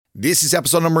This is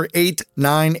episode number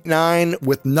 899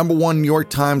 with number one New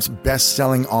York Times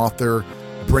best-selling author,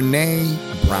 Brene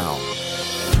Brown.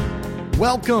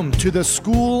 Welcome to the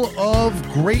School of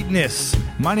Greatness.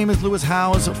 My name is Lewis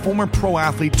Howes, former pro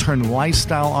athlete turned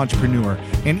lifestyle entrepreneur,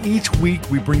 and each week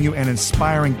we bring you an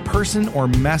inspiring person or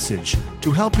message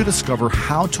to help you discover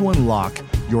how to unlock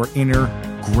your inner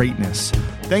greatness.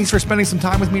 Thanks for spending some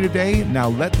time with me today. Now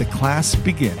let the class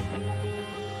begin.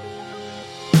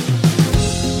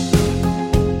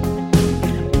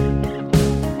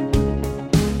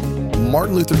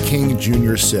 Martin Luther King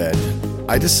Jr. said,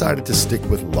 "I decided to stick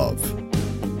with love.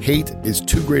 Hate is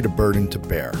too great a burden to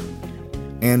bear."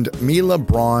 And Mila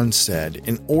Braun said,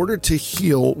 "In order to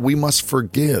heal, we must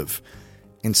forgive.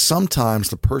 And sometimes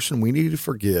the person we need to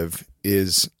forgive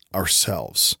is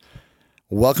ourselves."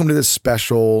 Welcome to this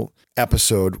special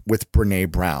episode with Brene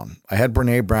Brown. I had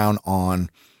Brene Brown on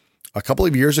a couple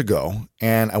of years ago,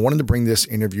 and I wanted to bring this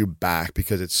interview back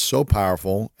because it's so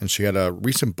powerful. And she had a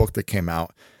recent book that came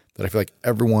out that I feel like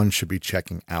everyone should be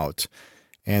checking out.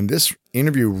 And this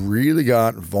interview really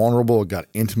got vulnerable, got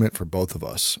intimate for both of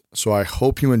us. So I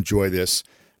hope you enjoy this.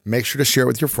 Make sure to share it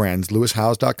with your friends,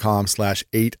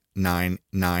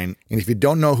 lewishowes.com/899. And if you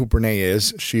don't know who Brene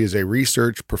is, she is a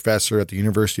research professor at the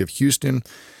University of Houston.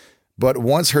 But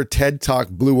once her TED Talk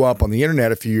blew up on the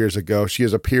internet a few years ago, she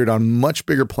has appeared on much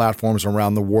bigger platforms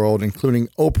around the world, including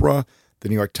Oprah, the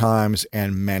New York Times,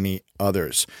 and many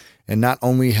others. And not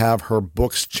only have her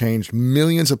books changed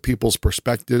millions of people's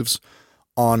perspectives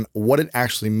on what it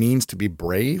actually means to be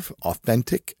brave,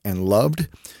 authentic, and loved,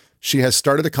 she has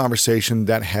started a conversation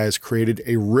that has created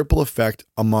a ripple effect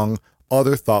among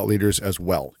other thought leaders as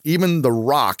well. Even The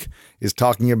Rock is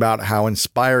talking about how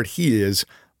inspired he is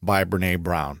by Brene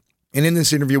Brown. And in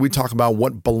this interview, we talk about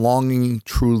what belonging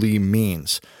truly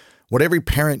means, what every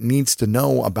parent needs to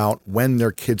know about when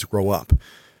their kids grow up,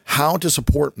 how to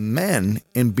support men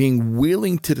in being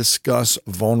willing to discuss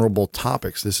vulnerable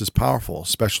topics. This is powerful,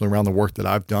 especially around the work that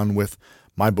I've done with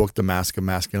my book, The Mask of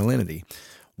Masculinity.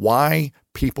 Why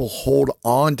people hold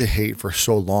on to hate for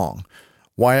so long.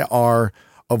 Why our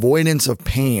avoidance of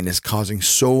pain is causing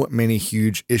so many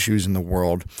huge issues in the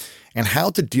world. And how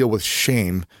to deal with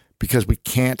shame because we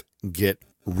can't get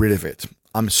rid of it.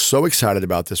 I'm so excited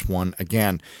about this one.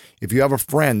 Again, if you have a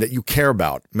friend that you care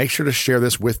about, make sure to share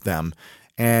this with them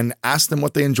and ask them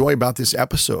what they enjoy about this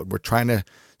episode. We're trying to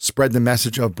spread the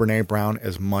message of Brene Brown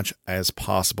as much as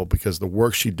possible because the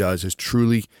work she does is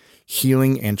truly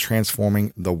healing and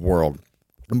transforming the world.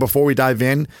 And before we dive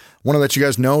in, I want to let you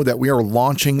guys know that we are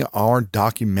launching our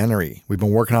documentary. We've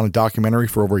been working on a documentary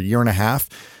for over a year and a half.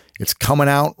 It's coming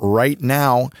out right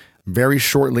now, very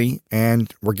shortly,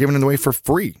 and we're giving it away for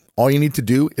free. All you need to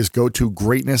do is go to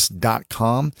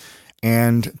greatness.com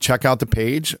and check out the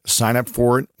page, sign up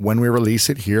for it when we release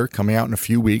it here, coming out in a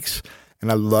few weeks.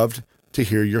 And I'd love to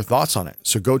hear your thoughts on it.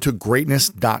 So go to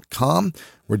greatness.com.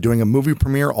 We're doing a movie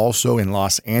premiere also in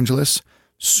Los Angeles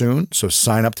soon. So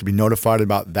sign up to be notified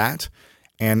about that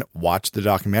and watch the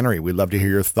documentary. We'd love to hear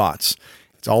your thoughts.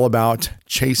 It's all about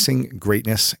chasing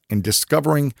greatness and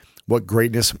discovering what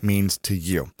greatness means to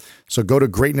you. So go to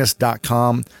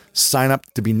greatness.com, sign up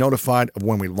to be notified of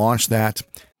when we launch that.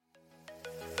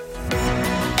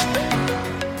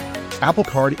 Apple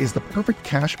Card is the perfect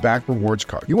cash back rewards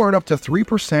card. You earn up to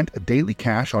 3% daily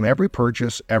cash on every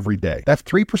purchase every day. That's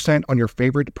 3% on your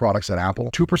favorite products at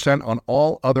Apple, 2% on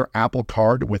all other Apple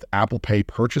Card with Apple Pay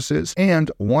purchases,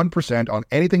 and 1% on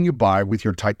anything you buy with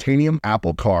your titanium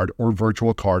Apple Card or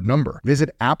virtual card number. Visit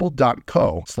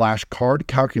apple.co/card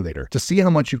calculator to see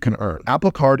how much you can earn.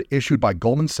 Apple Card issued by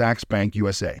Goldman Sachs Bank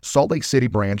USA, Salt Lake City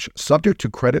branch, subject to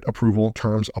credit approval,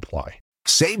 terms apply.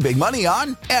 Save big money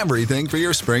on everything for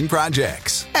your spring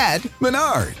projects at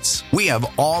Menards. We have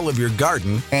all of your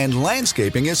garden and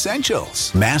landscaping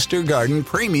essentials. Master Garden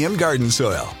Premium Garden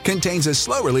Soil contains a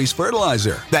slow-release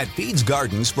fertilizer that feeds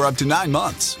gardens for up to 9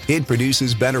 months. It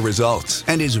produces better results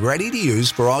and is ready to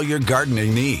use for all your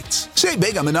gardening needs. Save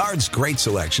big on Menards' great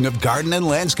selection of garden and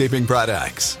landscaping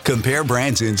products. Compare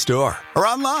brands in store or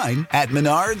online at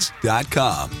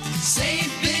menards.com.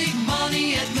 Save big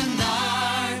money at Menards.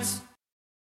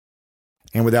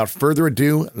 And without further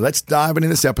ado, let's dive into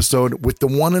this episode with the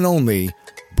one and only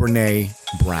Brene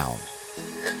Brown.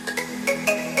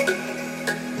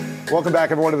 Welcome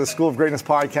back, everyone, to the School of Greatness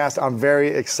podcast. I'm very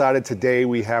excited. Today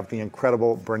we have the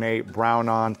incredible Brene Brown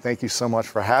on. Thank you so much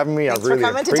for having me. Thanks I really for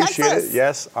coming appreciate to Texas. it.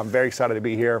 Yes, I'm very excited to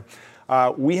be here.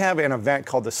 We have an event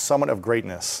called the Summit of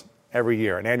Greatness every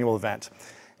year, an annual event.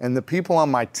 And the people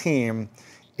on my team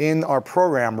in our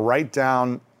program write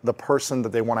down the person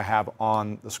that they want to have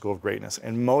on the School of Greatness.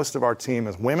 And most of our team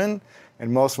is women,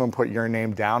 and most of them put your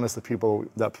name down as the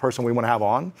person we want to have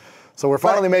on. So we're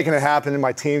finally making it happen, and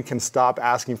my team can stop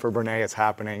asking for Brene. It's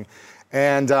happening.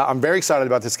 And I'm very excited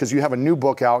about this because you have a new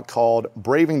book out called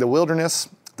Braving the Wilderness,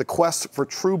 The Quest for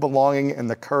True Belonging and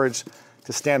the Courage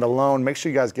to Stand Alone. Make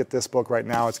sure you guys get this book right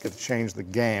now. It's going to change the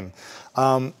game.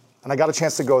 And I got a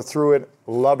chance to go through it.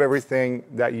 Love everything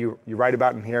that you write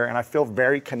about in here, and I feel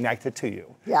very connected to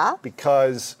you. Yeah?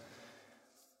 Because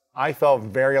I felt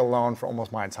very alone for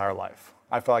almost my entire life.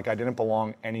 I felt like I didn't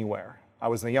belong anywhere. I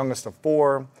was the youngest of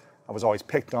 4. I was always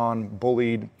picked on,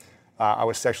 bullied. I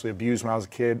was sexually abused when I was a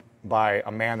kid by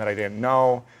a man that I didn't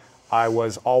know. I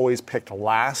was always picked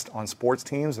last on sports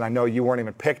teams, and I know you weren't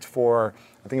even picked for,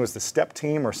 I think it was the step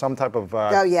team or some type of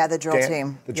the drill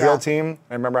team. The drill team.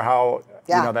 I remember how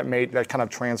that kind of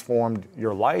transformed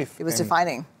your life. It was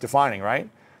defining. Defining, right?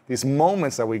 These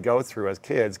moments that we go through as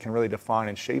kids can really define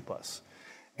and shape us.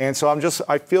 And so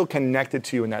I feel connected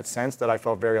to you in that sense that I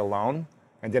felt very alone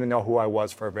and didn't know who I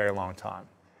was for a very long time.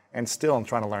 And still I'm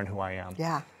trying to learn who I am.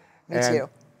 Yeah, me too.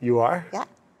 You are? Yeah.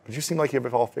 But you seem like you have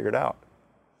it all figured out.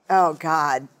 Oh,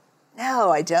 God.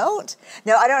 No, I don't.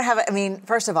 No, I don't have it. I mean,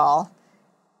 first of all,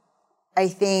 I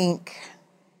think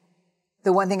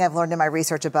the one thing I've learned in my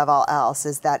research above all else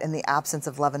is that in the absence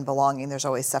of love and belonging, there's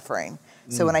always suffering.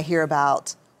 So when I hear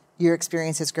about your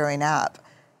experiences growing up,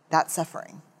 that's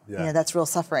suffering. Yeah. That's real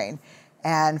suffering.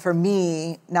 And for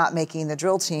me, not making the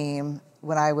drill team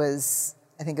when I was,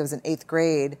 I think it was in 8th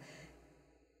grade,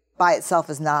 by itself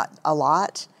is not a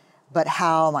lot, but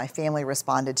how my family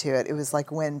responded to it. It was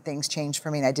like when things changed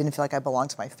for me and I didn't feel like I belonged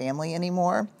to my family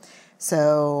anymore.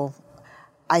 So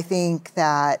I think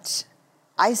that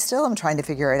I still am trying to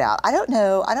figure it out. I don't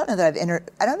know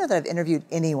that I've interviewed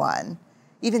anyone,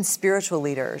 even spiritual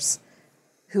leaders,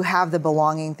 who have the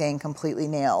belonging thing completely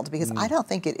nailed, because I don't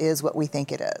think it is what we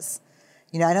think it is.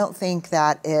 I don't think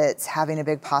that it's having a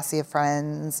big posse of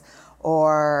friends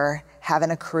or having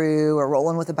a crew or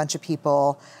rolling with a bunch of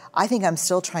people. I think I'm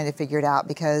still trying to figure it out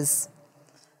because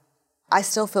I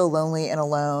still feel lonely and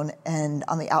alone and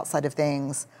on the outside of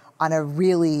things on a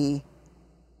really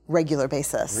regular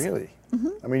basis. Really?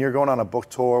 Mm-hmm. I mean, you're going on a book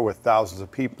tour with thousands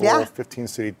of people,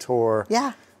 15-city tour,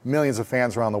 millions of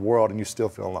fans around the world, and you still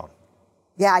feel alone.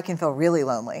 Yeah, I can feel really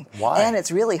lonely. Why? And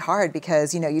it's really hard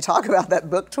because, you talk about that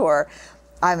book tour.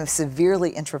 I'm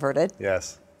severely introverted.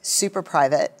 Yes. Super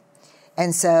private.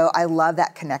 And so I love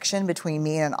that connection between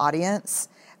me and an audience,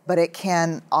 but it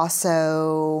can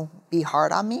also be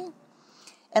hard on me.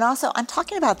 And also, I'm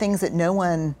talking about things that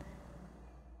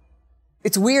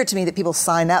it's weird to me that people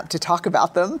sign up to talk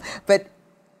about them, but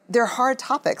they're hard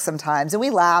topics sometimes. And we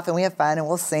laugh and we have fun and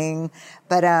we'll sing.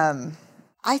 But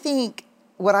I think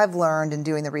what I've learned in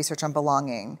doing the research on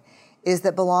belonging is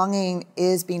that belonging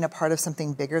is being a part of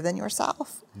something bigger than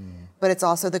yourself, but it's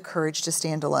also the courage to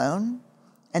stand alone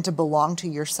and to belong to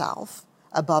yourself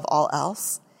above all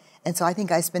else. And so I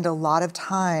think I spend a lot of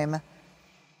time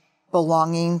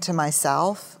belonging to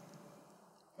myself,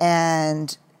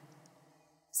 and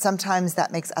sometimes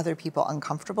that makes other people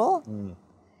uncomfortable.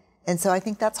 And so I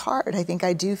think that's hard. I think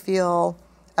I do feel,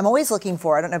 I'm always looking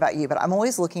for, I don't know about you, but I'm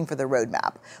always looking for the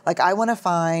roadmap. Like I want to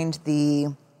find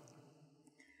the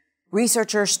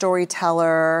researcher,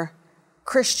 storyteller,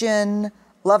 Christian,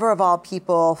 lover of all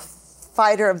people,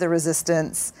 fighter of the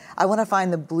resistance. I want to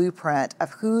find the blueprint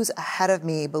of who's ahead of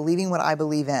me believing what I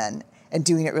believe in and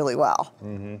doing it really well.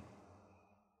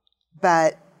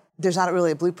 But there's not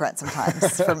really a blueprint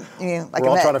sometimes. We're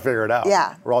all trying to figure it out.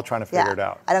 Yeah. We're all trying to figure it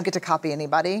out. I don't get to copy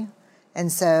anybody. And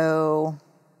so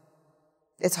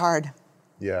it's hard.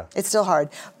 Yeah. It's still hard.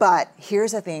 But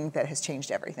here's a thing that has changed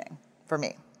everything for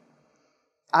me.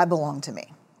 I belong to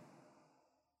me.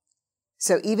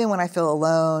 So even when I feel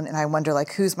alone and I wonder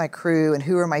who's my crew and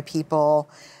who are my people,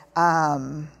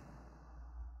 I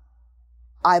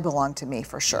belong to me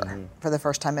for sure, for the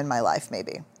first time in my life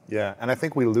maybe. Yeah, and I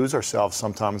think we lose ourselves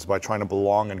sometimes by trying to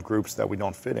belong in groups that we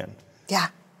don't fit in. Yeah.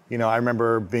 I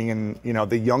remember being in,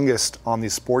 the youngest on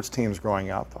these sports teams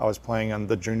growing up. I was playing on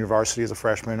the junior varsity as a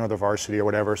freshman or the varsity or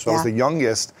whatever. So I was the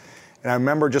youngest, and I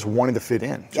remember just wanting to fit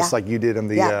in, just like you did in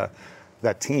the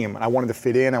that team. And I wanted to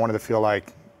fit in. I wanted to feel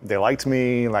like they liked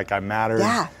me, like I mattered,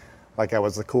 like I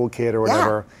was the cool kid or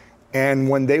whatever. And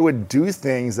when they would do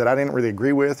things that I didn't really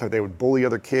agree with, or they would bully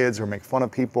other kids or make fun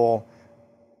of people,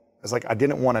 it's like I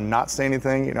didn't want to not say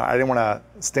anything. I didn't want to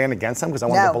stand against them because I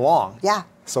wanted to belong. Yeah.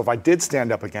 So if I did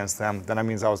stand up against them, then that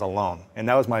means I was alone. And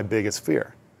that was my biggest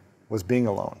fear, was being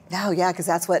alone. No, yeah, because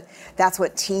that's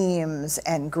what teams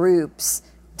and groups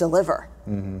deliver.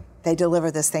 They deliver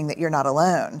this thing that you're not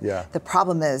alone. Yeah. The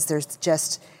problem is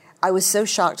I was so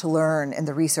shocked to learn in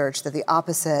the research that the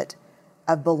opposite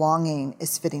of belonging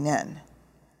is fitting in.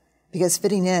 Because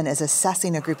fitting in is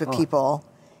assessing a group of people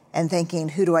and thinking,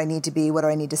 who do I need to be? What do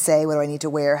I need to say? What do I need to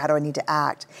wear? How do I need to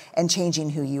act? And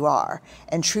changing who you are.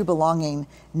 And true belonging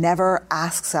never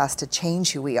asks us to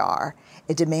change who we are.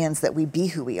 It demands that we be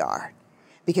who we are.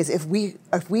 Because if we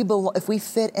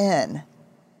fit in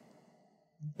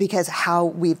because how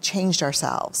we've changed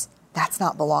ourselves, that's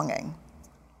not belonging.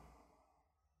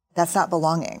 That's not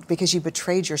belonging because you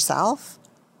betrayed yourself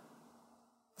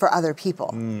for other people.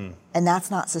 And that's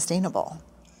not sustainable.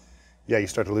 Yeah, you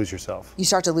start to lose yourself. You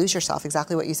start to lose yourself,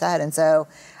 exactly what you said. And so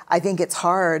I think it's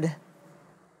hard.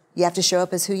 You have to show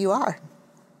up as who you are.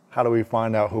 How do we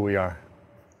find out who we are?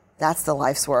 That's the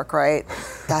life's work, right?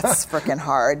 That's freaking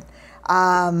hard.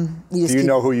 Do you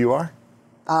know who you are?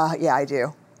 Yeah, I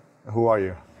do. Who are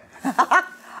you?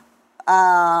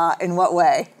 In what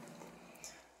way?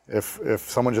 If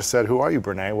someone just said, who are you,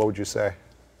 Brene, what would you say?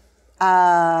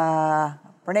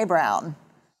 Brene Brown.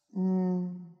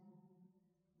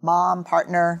 Mom,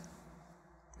 partner,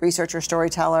 researcher,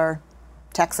 storyteller,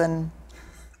 Texan.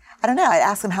 I don't know. I'd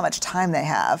ask them how much time they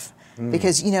have.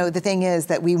 Because, the thing is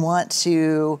that we want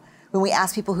to, when we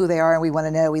ask people who they are and we want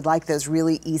to know, we like those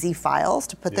really easy files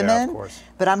to put them in. Of course.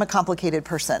 But I'm a complicated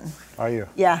person. Are you?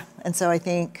 Yeah. And so I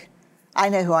think I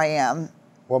know who I am.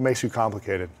 What makes you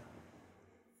complicated?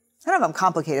 I don't know if I'm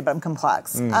complicated, but I'm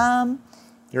complex.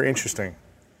 You're interesting.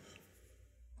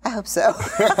 I hope so.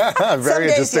 Very some days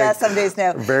interesting. yes, some days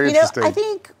no. Very interesting. I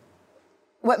think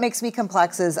what makes me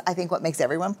complex is, I think what makes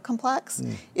everyone complex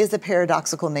is the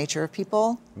paradoxical nature of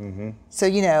people. So,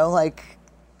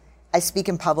 I speak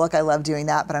in public, I love doing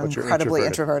that, but I'm incredibly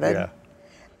introverted. Yeah.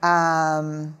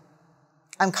 I'm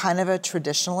kind of a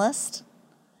traditionalist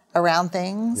around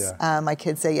things. Yeah. My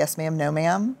kids say yes ma'am, no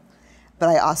ma'am, but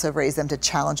I also raise them to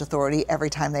challenge authority every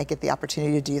time they get the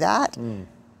opportunity to do that.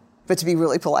 But to be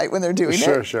really polite when they're doing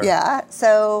it. Sure. Yeah.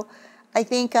 So I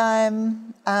think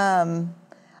I'm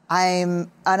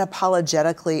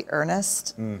unapologetically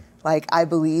earnest. Like, I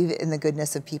believe in the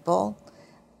goodness of people,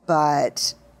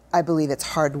 but I believe it's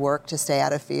hard work to stay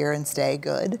out of fear and stay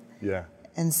good. Yeah.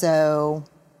 And so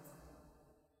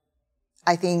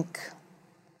I think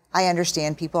I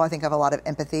understand people. I think I have a lot of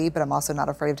empathy, but I'm also not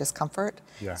afraid of discomfort.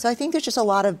 Yeah. So I think there's just a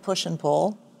lot of push and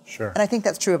pull. Sure. And I think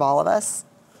that's true of all of us.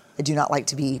 I do not like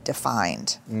to be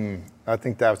defined. I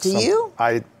think that's... Do you?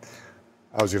 I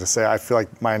was going to say, I feel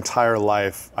like my entire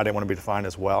life, I didn't want to be defined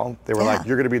as well. They were like,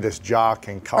 you're going to be this jock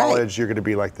in college, Right. you're going to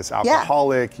be like this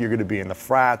alcoholic, you're going to be in the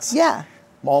frats. Yeah.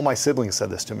 All my siblings said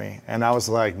this to me, and I was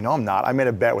like, no, I'm not. I made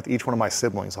a bet with each one of my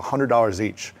siblings, $100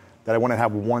 each, that I wouldn't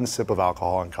have one sip of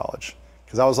alcohol in college.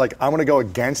 Because I was like, I'm going to go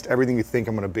against everything you think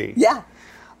I'm going to be. Yeah.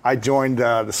 I joined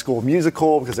the school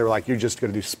musical because they were like, you're just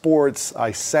going to do sports.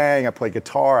 I sang, I played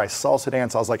guitar, I salsa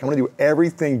dance. I was like, I'm going to do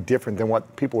everything different than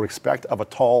what people would expect of a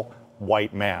tall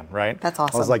white man, right? That's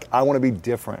awesome. I was like, I want to be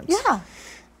different. Yeah.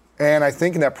 And I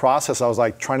think in that process, I was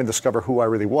like trying to discover who I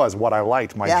really was, what I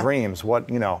liked, my Yeah. dreams, what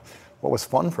was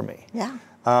fun for me. Yeah.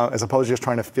 As opposed to just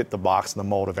trying to fit the box and the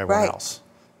mold of everyone Right. else.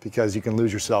 Because you can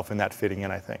lose yourself in that fitting in,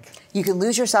 I think. You can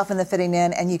lose yourself in the fitting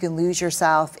in, and you can lose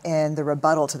yourself in the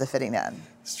rebuttal to the fitting in.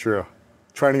 It's true.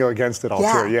 Trying to go against it all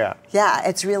too, yeah. Yeah,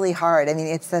 it's really hard. I mean,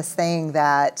 it's this thing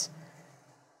that,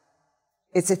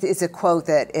 it's a quote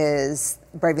that is,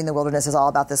 Braving the Wilderness is all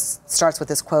about this, starts with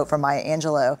this quote from Maya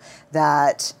Angelou,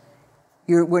 that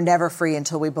we're never free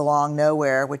until we belong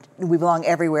nowhere. We belong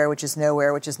everywhere, which is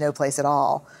nowhere, which is no place at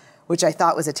all, which I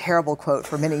thought was a terrible quote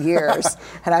for many years.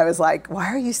 And I was like, why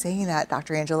are you saying that,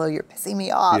 Dr. Angelou? You're pissing me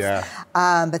off. Yeah.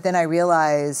 But then I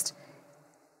realized,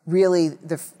 really,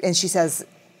 and she says,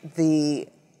 the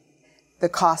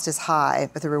cost is high,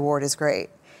 but the reward is great.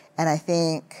 And I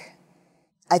think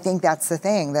that's the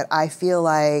thing, that I feel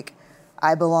like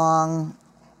I belong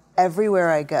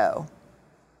everywhere I go.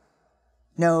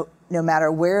 No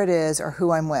matter where it is or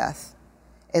who I'm with,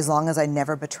 as long as I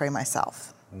never betray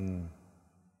myself. And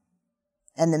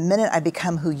the minute I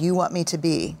become who you want me to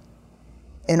be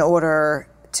in order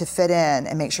to fit in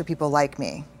and make sure people like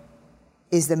me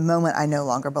is the moment I no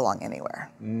longer belong anywhere.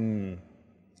 And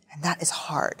that is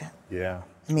hard. Yeah.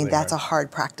 I mean, that's a hard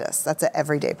practice. That's an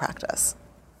everyday practice.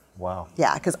 Wow.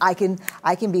 Yeah, because I can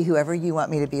be whoever you want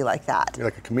me to be like that. You're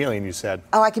like a chameleon, you said.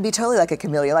 Oh, I can be totally like a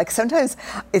chameleon. Like, sometimes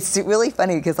it's really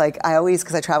funny because, like,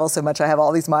 because I travel so much, I have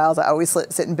all these miles. I always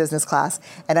sit in business class,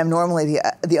 and I'm normally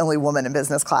the only woman in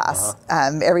business class.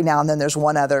 Every now and then there's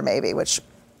one other maybe, which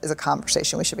is a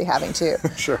conversation we should be having too.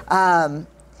 Sure.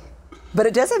 But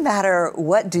it doesn't matter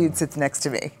what dude sits next to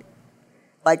me.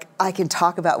 Like, I can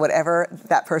talk about whatever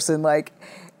that person, like,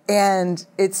 And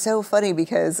it's so funny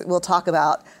because we'll talk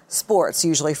about sports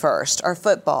usually first, or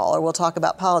football, or we'll talk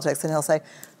about politics, and he'll say,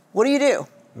 what do you do?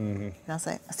 And I'll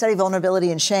say, I study vulnerability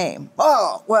and shame.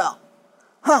 Oh, well,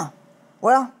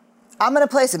 well, I'm going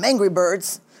to play some Angry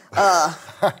Birds,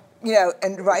 and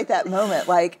right that moment,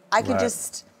 like I could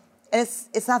just, and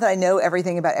it's not that I know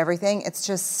everything about everything, it's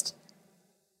just.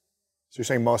 So you're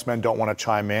saying most men don't want to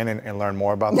chime in and learn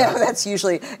more about that? No, that's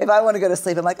usually, if I want to go to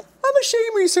sleep, I'm like, I'm a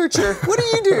shame researcher. What do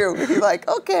you do? And you're like,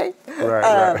 okay.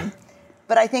 Right.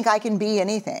 But I think I can be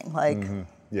anything. Like,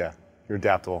 Yeah, you're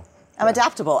adaptable. I'm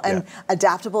adaptable, and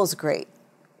adaptable is great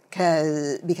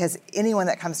because anyone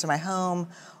that comes to my home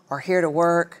or here to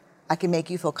work, I can make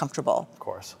you feel comfortable. Of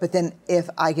course. But then if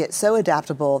I get so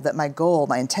adaptable that my goal,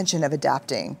 my intention of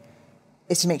adapting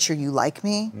is to make sure you like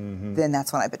me, then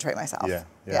that's when I betray myself.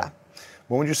 Yeah.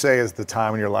 What would you say is the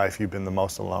time in your life you've been the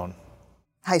most alone?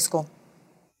 High school.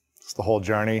 It's the whole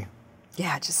journey.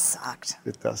 Yeah, it just sucked.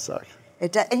 It does suck.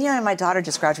 It does. And my daughter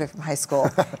just graduated from high school,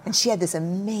 and she had this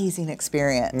amazing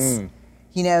experience.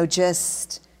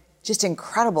 Just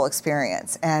incredible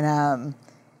experience, and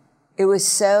it was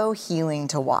so healing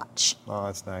to watch. Oh,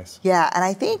 that's nice. Yeah, and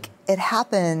I think it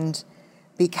happened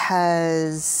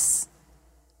because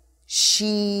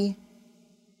she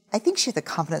had the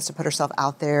confidence to put herself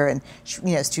out there, and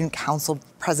student council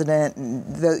president,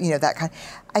 and that kind.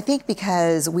 I think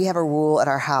because we have a rule at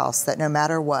our house that no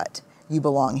matter what, you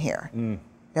belong here.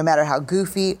 No matter how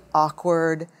goofy,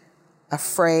 awkward,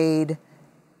 afraid,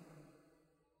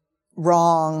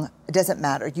 wrong, it doesn't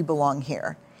matter. You belong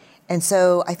here. And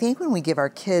so I think when we give our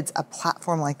kids a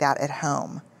platform like that at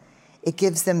home, it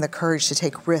gives them the courage to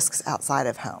take risks outside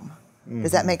of home.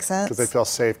 Does that make sense? Because they feel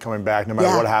safe coming back. No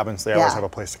matter what happens, they always have a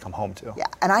place to come home to. Yeah,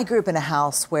 and I grew up in a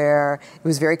house where it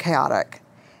was very chaotic.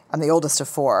 I'm the oldest of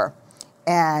 4.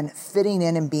 And fitting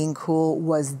in and being cool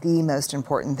was the most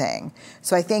important thing.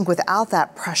 So I think without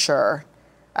that pressure,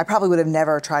 I probably would have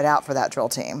never tried out for that drill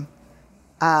team.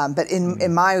 But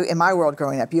in my world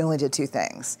growing up, you only did 2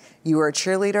 things. You were a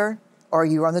cheerleader or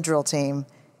you were on the drill team,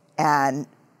 and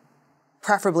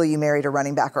preferably you married a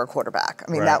running back or a quarterback.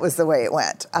 I mean, that was the way it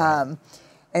went.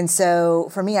 And so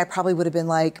for me, I probably would have been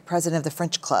like president of the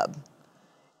French club,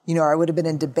 or I would have been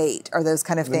in debate or those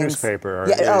kind of things. Newspaper.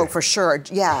 Oh, for sure.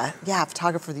 Yeah,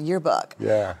 photographer of the yearbook.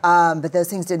 Yeah. But those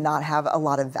things did not have a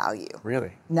lot of value.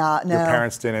 Really? No. Your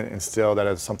parents didn't instill that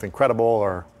as something credible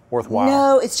or worthwhile?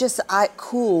 No, it's just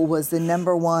cool was the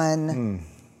number one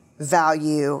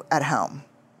value at home.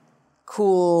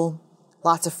 Cool,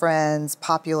 lots of friends,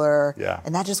 popular. Yeah.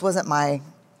 And that just wasn't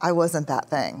I wasn't that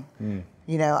thing.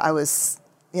 I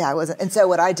wasn't. And so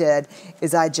what I did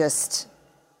is I just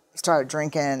started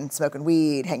drinking, smoking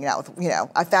weed, hanging out with,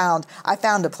 I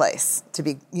found a place to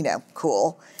be,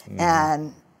 cool.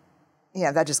 And,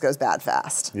 that just goes bad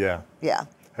fast. Yeah. Yeah.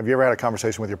 Have you ever had a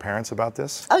conversation with your parents about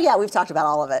this? Oh, yeah, we've talked about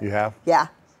all of it. You have? Yeah.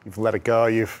 You've let it go,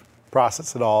 you've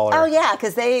processed it all? Oh, yeah,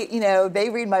 because they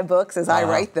read my books as I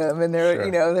write them, and they're,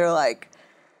 they're like,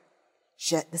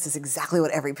 shit, this is exactly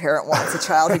what every parent wants, a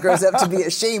child who grows up to be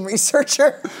a shame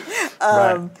researcher.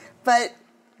 But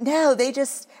no,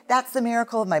 that's the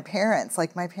miracle of my parents.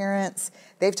 Like my parents,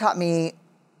 they've taught me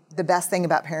the best thing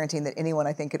about parenting that anyone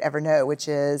I think could ever know, which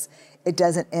is it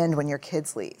doesn't end when your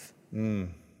kids leave.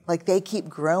 Like they keep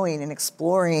growing and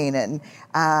exploring and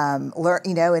learn,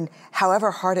 and however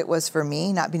hard it was for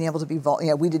me not being able to be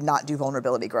we did not do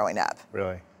vulnerability growing up.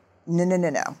 Really?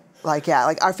 No. Like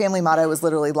our family motto was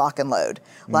literally lock and load.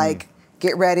 Like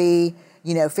get ready,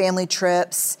 family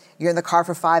trips. You're in the car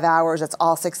for 5 hours. That's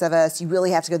all 6 of us. You really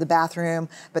have to go to the bathroom,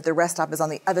 but the rest stop is on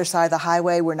the other side of the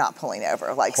highway. We're not pulling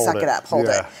over. Like suck it up, hold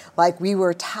it. Like we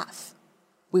were tough.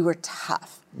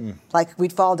 Like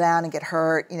we'd fall down and get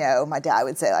hurt. My dad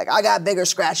would say like, I got bigger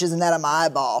scratches than that on my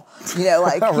eyeball.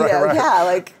 Like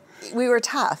we were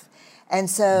tough. And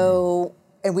so,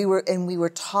 and we were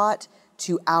taught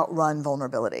to outrun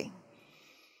vulnerability.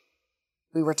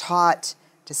 We were taught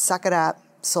to suck it up,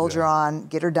 soldier on,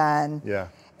 get her done. Yeah.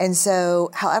 And so,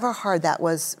 however hard that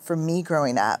was for me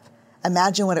growing up,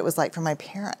 imagine what it was like for my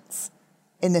parents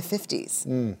in the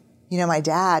 50s. My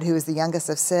dad, who was the youngest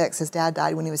of 6, his dad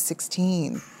died when he was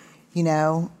 16,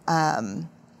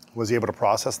 Was he able to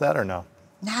process that or no?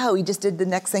 No, he just did the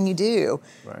next thing you do.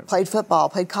 Right. Played football,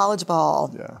 played college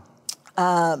ball. Yeah.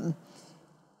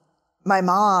 My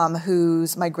mom,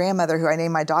 who's my grandmother, who I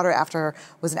named my daughter after,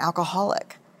 was an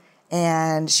alcoholic.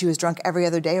 And she was drunk every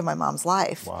other day of my mom's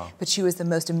life. Wow. But she was the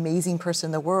most amazing person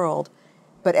in the world.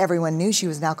 But everyone knew she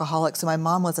was an alcoholic, so my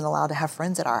mom wasn't allowed to have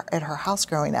friends at her house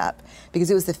growing up because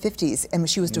it was the 50s and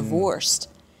she was divorced.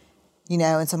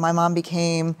 And so my mom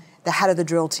became the head of the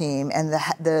drill team and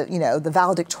the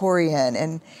valedictorian.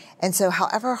 And so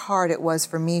however hard it was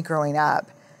for me growing up,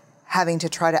 having to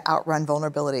try to outrun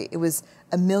vulnerability, it was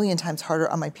a million times harder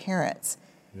on my parents.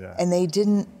 Yeah. And they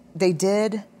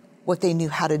did what they knew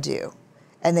how to do.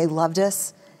 And they loved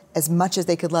us as much as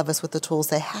they could love us with the tools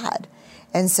they had.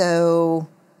 And so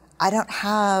I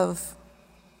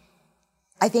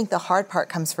think the hard part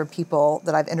comes from people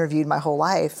that I've interviewed my whole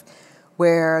life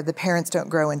where the parents don't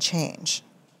grow and change.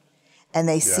 And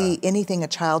they see anything a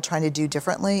child trying to do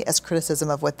differently as criticism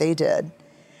of what they did,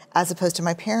 as opposed to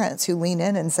my parents who lean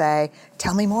in and say,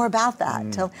 tell me more about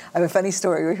that. I have a funny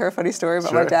story. We hear a funny story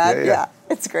about my dad? Yeah,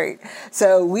 it's great.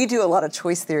 So we do a lot of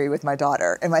choice theory with my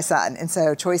daughter and my son. And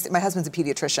so my husband's a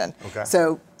pediatrician. Okay.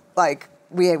 So like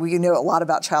we know a lot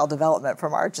about child development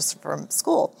from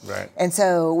school. Right. And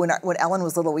so when Ellen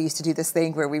was little, we used to do this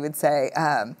thing where we would say,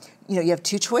 you have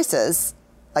two choices.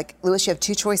 Like, Lewis, you have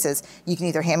two choices. You can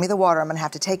either hand me the water, I'm going to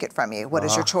have to take it from you. What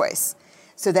is your choice?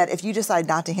 So that if you decide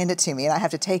not to hand it to me and I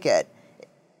have to take it,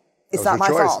 it's not my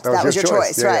fault. That was your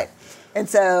choice, right? Yeah. And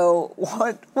so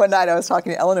one night I was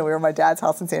talking to Ellen and we were at my dad's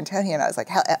house in San Antonio and I was like,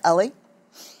 Ellie,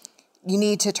 you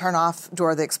need to turn off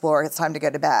Dora the Explorer. It's time to go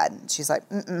to bed. And she's like,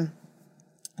 mm-mm.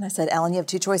 And I said, Ellen, you have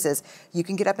two choices. You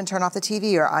can get up and turn off the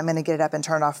TV or I'm going to get it up and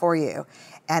turn it off for you.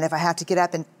 And if I have to get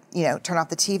up and, turn off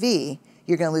the TV,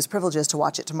 you're going to lose privileges to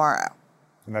watch it tomorrow.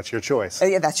 And that's your choice.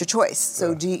 Yeah, that's your choice.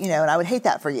 So and I would hate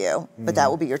that for you, but that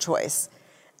will be your choice.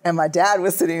 And my dad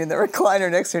was sitting in the recliner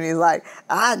next to me and he's like,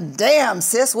 damn,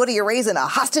 sis, what are you raising, a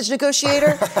hostage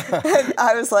negotiator? And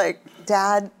I was like,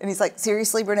 Dad, and he's like,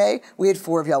 seriously, Brene? We had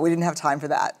 4 of y'all. We didn't have time for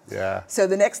that. Yeah. So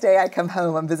the next day I come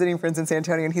home, I'm visiting friends in San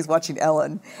Antonio and he's watching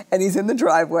Ellen and he's in the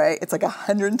driveway. It's like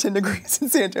 110 degrees in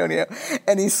San Antonio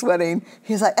and he's sweating.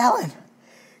 He's like, Ellen,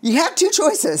 you have two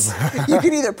choices. You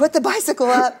can either put the bicycle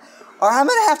up or I'm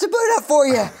going to have to put it up for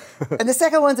you. And the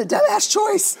second one's a dumbass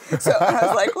choice. So I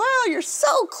was like, wow, you're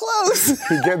so close.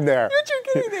 You're getting there. You're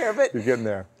getting there. But you're getting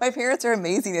there. My parents are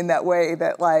amazing in that way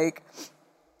that, like,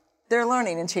 they're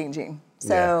learning and changing.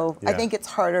 So I think it's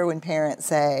harder when parents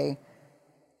say,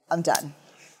 I'm done.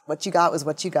 What you got was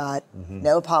what you got. Mm-hmm.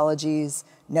 No apologies,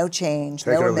 no change,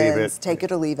 no amends. Take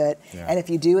it or leave it. Yeah. And if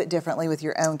you do it differently with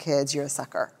your own kids, you're a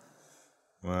sucker.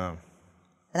 Wow.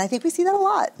 And I think we see that a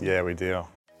lot. Yeah, we do.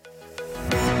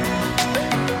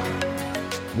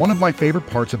 One of my favorite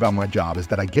parts about my job is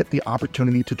that I get the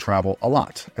opportunity to travel a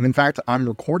lot. And in fact, I'm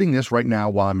recording this right now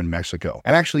while I'm in Mexico.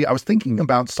 And actually, I was thinking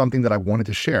about something that I wanted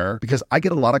to share because I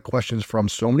get a lot of questions from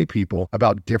so many people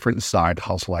about different side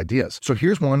hustle ideas. So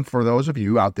here's one for those of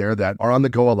you out there that are on the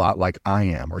go a lot like I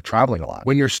am or traveling a lot.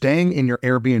 When you're staying in your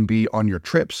Airbnb on your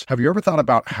trips, have you ever thought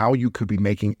about how you could be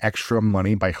making extra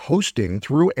money by hosting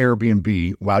through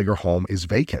Airbnb while your home is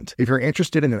vacant? If you're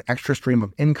interested in an extra stream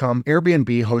of income,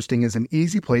 Airbnb hosting is an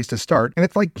easy place to start, and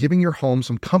it's like giving your home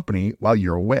some company while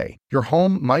you're away. Your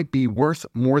home might be worth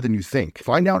more than you think.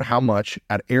 Find out how much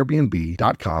at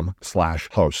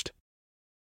airbnb.com/host.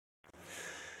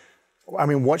 I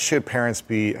mean, what should parents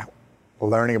be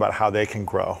learning about how they can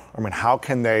grow? I mean, how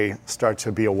can they start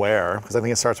to be aware? Because I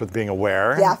think it starts with being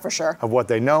aware for sure. of what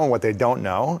they know and what they don't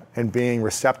know, and being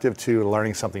receptive to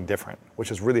learning something different,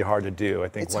 which is really hard to do. I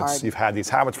think it's once hard. You've had these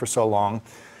habits for so long.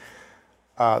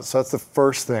 So that's the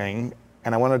first thing.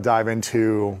 And I want to dive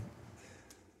into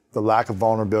the lack of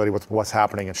vulnerability with what's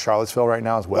happening in Charlottesville right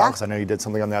now as well, because I know you did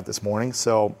something on that this morning.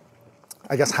 So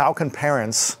I guess how can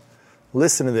parents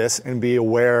listen to this and be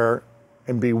aware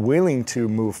and be willing to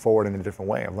move forward in a different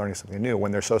way of learning something new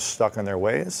when they're so stuck in their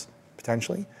ways,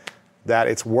 potentially, that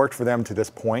it's worked for them to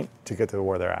this point to get to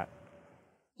where they're at?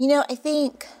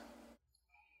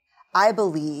 I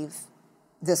believe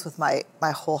this with my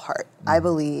whole heart. I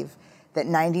believe that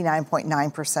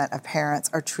 99.9% of parents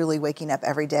are truly waking up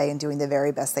every day and doing the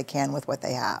very best they can with what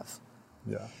they have.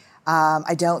 Yeah.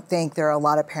 I don't think there are a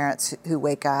lot of parents who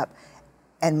wake up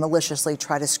and maliciously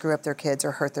try to screw up their kids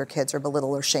or hurt their kids or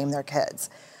belittle or shame their kids.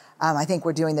 I think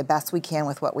we're doing the best we can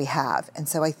with what we have. And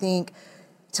so I think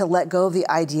to let go of the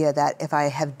idea that if I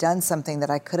have done something that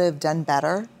I could have done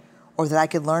better or that I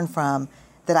could learn from,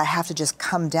 that I have to just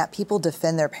come down. People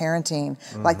defend their parenting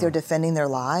like they're defending their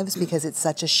lives because it's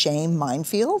such a shame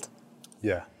minefield.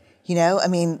 Yeah. I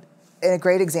mean, a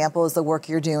great example is the work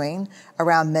you're doing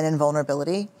around men and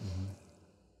vulnerability. Mm-hmm.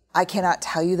 I cannot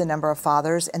tell you the number of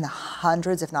fathers and the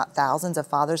hundreds, if not thousands of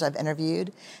fathers I've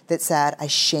interviewed that said, I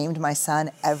shamed my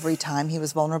son every time he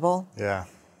was vulnerable. Yeah.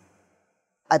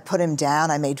 I put him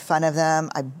down. I made fun of them.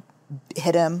 I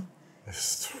hit him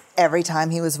every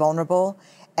time he was vulnerable.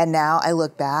 And now I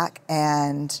look back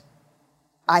and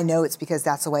I know it's because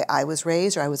that's the way I was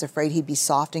raised, or I was afraid he'd be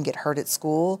soft and get hurt at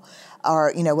school,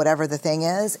 or, whatever the thing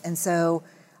is. And so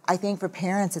I think for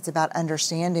parents, it's about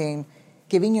understanding,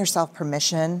 giving yourself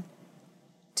permission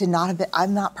to not have been,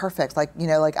 I'm not perfect.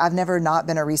 I've never not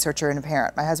been a researcher and a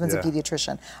parent. My husband's a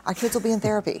pediatrician. Our kids will be in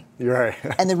therapy. You're right.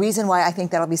 And the reason why I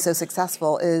think that'll be so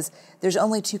successful is there's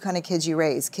only two kind of kids you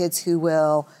raise. Kids who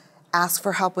will ask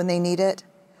for help when they need it,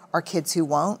 or kids who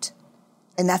won't.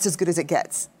 And that's as good as it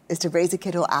gets, is to raise a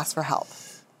kid who'll ask for help.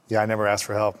 Yeah, I never asked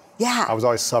for help. Yeah. I was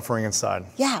always suffering inside.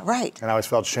 Yeah, right. And I always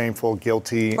felt shameful,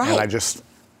 guilty. Right. And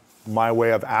my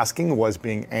way of asking was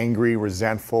being angry,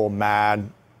 resentful, mad,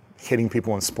 hitting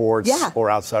people in sports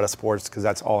or outside of sports, because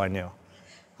that's all I knew.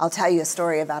 I'll tell you a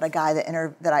story about a guy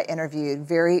that I interviewed.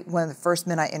 One of the first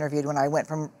men I interviewed when I went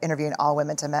from interviewing all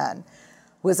women to men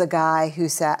was a guy who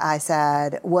I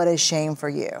said, "What is shame for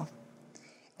you?"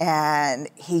 And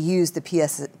he used the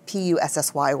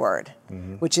PUSSY word,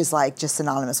 which is like just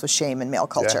synonymous with shame in male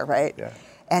culture, right? Yeah.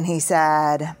 And he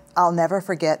said, "I'll never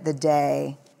forget the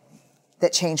day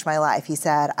that changed my life." He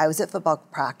said, "I was at football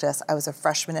practice. I was a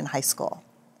freshman in high school."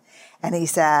 And he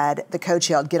said, the coach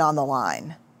yelled, "Get on the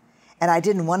line." And I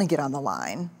didn't want to get on the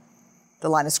line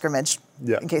of scrimmage,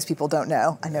 in case people don't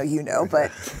know. I know you know,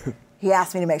 but he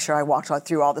asked me to make sure I walked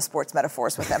through all the sports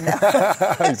metaphors with him now.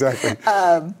 Exactly.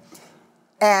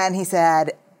 And he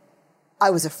said,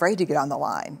 I was afraid to get on the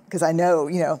line because I know,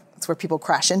 it's where people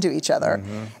crash into each other.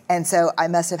 Mm-hmm. And so I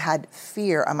must have had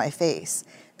fear on my face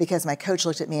because my coach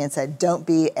looked at me and said, "Don't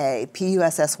be a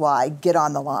PUSSY, get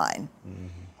on the line." Mm-hmm.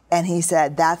 And he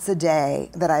said, that's the day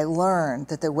that I learned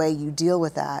that the way you deal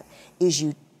with that is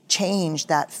you change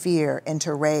that fear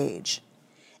into rage.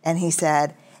 And he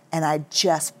said, and I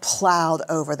just plowed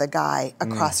over the guy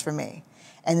across from me.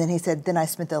 And then he said, then I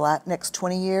spent the next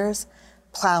 20 years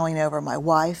plowing over my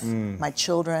wife, my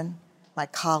children, my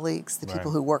colleagues, the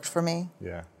people who worked for me.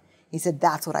 Yeah. He said,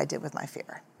 that's what I did with my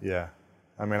fear. Yeah.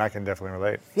 I mean, I can definitely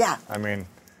relate. Yeah. I mean,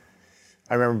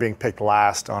 I remember being picked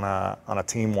last on a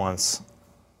team once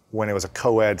when it was a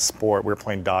co-ed sport. We were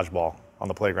playing dodgeball on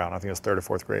the playground. I think it was 3rd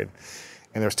or 4th grade.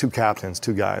 And there was 2 captains,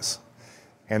 2 guys.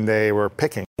 And they were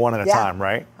picking one at a time,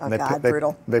 right? Oh, and God,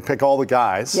 brutal. They pick all the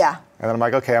guys. Yeah. And then I'm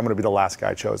like, okay, I'm going to be the last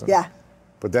guy chosen. Yeah.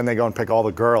 But then they go and pick all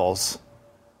the girls.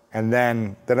 And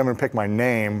then I'm going to pick my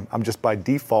name. I'm just by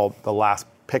default the last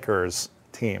picker's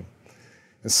team.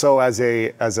 And so as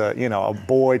a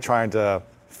boy trying to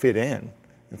fit in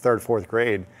 3rd, 4th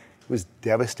grade, it was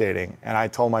devastating. And I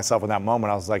told myself in that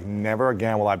moment, I was like, never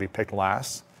again will I be picked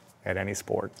last at any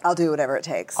sport. I'll do whatever it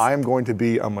takes. I am going to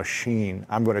be a machine.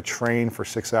 I'm going to train for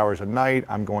 6 hours a night.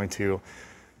 I'm going to,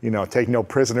 take no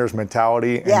prisoners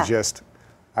mentality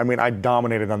and I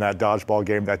dominated on that dodgeball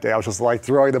game that day. I was just like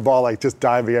throwing the ball, like just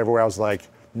diving everywhere. I was like,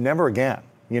 never again.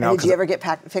 And did you ever get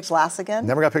picked last again?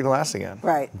 Never got picked last again.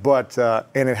 Right. But,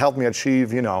 and it helped me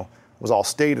achieve, was all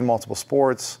state in multiple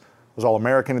sports, was all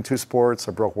American in 2 sports.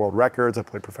 I broke world records. I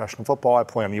played professional football. I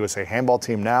play on the USA handball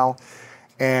team now.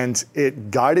 And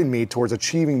it guided me towards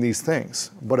achieving these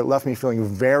things, but it left me feeling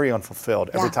very unfulfilled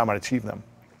every time I'd achieve them.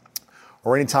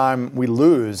 Or anytime we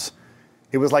lose,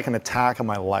 it was like an attack on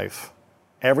my life.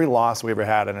 Every loss we ever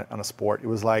had on a sport, it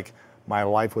was like my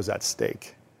life was at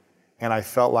stake. And I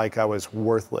felt like I was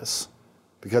worthless.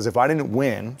 Because if I didn't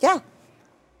win,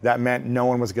 that meant no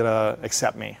one was gonna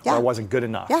accept me, or I wasn't good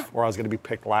enough, or I was gonna be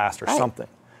picked last or something.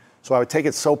 So I would take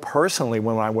it so personally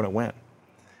when I wouldn't win.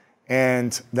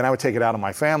 And then I would take it out on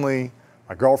my family,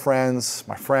 my girlfriends,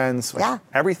 my friends,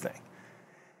 everything.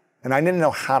 And I didn't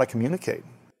know how to communicate.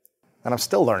 And I'm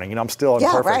still learning, I'm still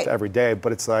imperfect every day,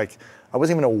 but it's like, I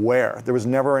wasn't even aware. There was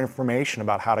never information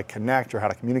about how to connect or how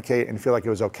to communicate and feel like it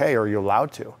was okay or you're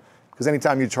allowed to. Because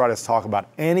anytime you try to talk about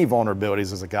any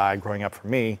vulnerabilities as a guy growing up for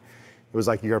me, it was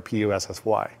like, you're a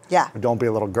PUSSY. Yeah. Or don't be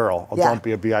a little girl. Or don't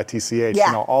be a BITCH.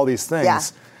 All these things. Yeah.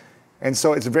 And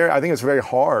so I think it's very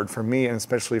hard for me, and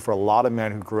especially for a lot of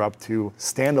men who grew up, to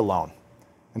stand alone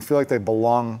and feel like they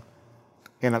belong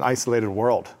in an isolated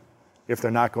world if they're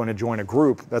not going to join a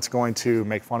group that's going to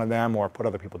make fun of them or put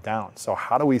other people down. So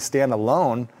how do we stand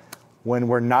alone when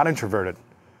we're not introverted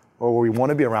or we want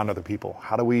to be around other people?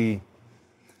 And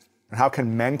how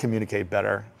can men communicate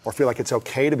better or feel like it's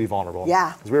okay to be vulnerable?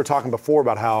 Yeah. Because we were talking before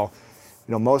about how,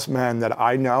 most men that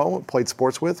I know, played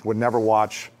sports with, would never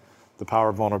watch The Power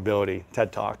of Vulnerability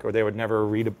TED Talk, or they would never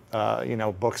read,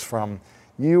 books from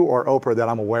you or Oprah that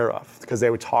I'm aware of, because they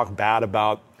would talk bad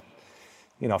about,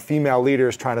 female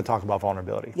leaders trying to talk about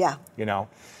vulnerability. Yeah.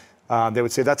 They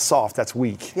would say, that's soft, that's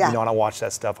weak. Yeah. I don't watch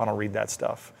that stuff, I don't read that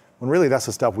stuff. When really that's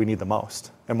the stuff we need the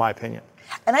most, in my opinion.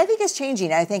 And I think it's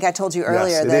changing. I think I told you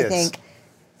earlier Yes, it that is. I think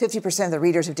 50% of the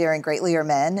readers of Daring Greatly are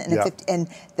men, and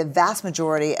the vast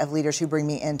majority of leaders who bring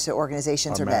me into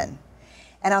organizations are men.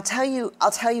 And I'll tell you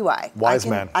why. Wise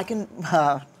men. I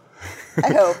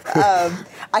hope.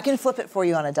 I can flip it for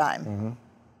you on a dime. Mm-hmm.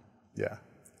 Yeah.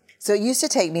 So it used to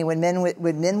take me when men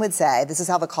would say, this is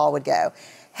how the call would go,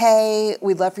 hey,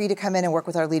 we'd love for you to come in and work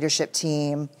with our leadership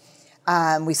team.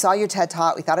 We saw your TED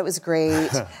Talk. We thought it was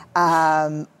great.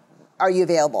 Are you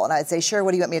available? And I'd say, sure, what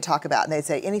do you want me to talk about? And they'd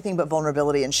say, anything but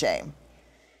vulnerability and shame.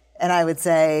 And I would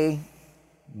say,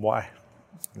 why?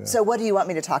 Yeah. So what do you want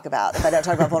me to talk about if I don't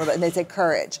talk about vulnerability? And they'd say,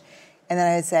 courage. And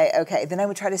then I would say, okay. Then I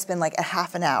would try to spend like a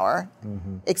half an hour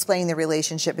explaining the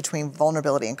relationship between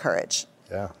vulnerability and courage.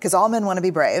 Yeah. Because all men want to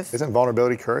be brave. Isn't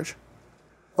vulnerability courage?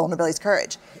 Vulnerability is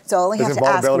courage. So I only have Isn't to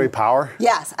ask. vulnerability power?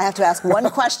 Yes, I have to ask one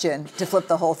question to flip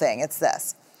the whole thing. It's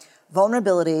this.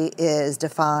 Vulnerability is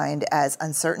defined as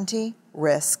uncertainty,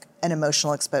 risk, and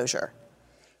emotional exposure.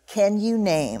 Can you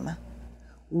name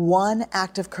one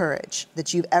act of courage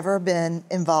that you've ever been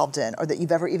involved in or that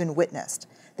you've ever even witnessed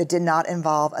that did not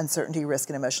involve uncertainty, risk,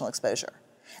 and emotional exposure?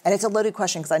 And it's a loaded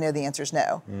question because I know the answer is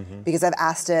no, because I've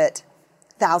asked it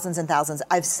thousands and thousands.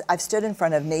 I've stood in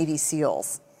front of Navy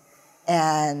SEALs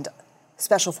and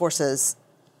Special Forces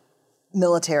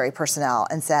military personnel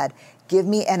and said, give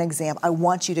me an example. I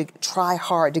want you to try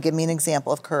hard to give me an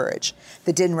example of courage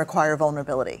that didn't require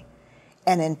vulnerability.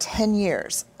 And in 10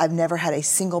 years, I've never had a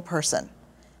single person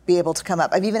be able to come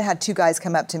up. I've even had 2 guys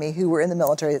come up to me who were in the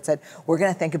military that said, we're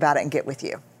going to think about it and get with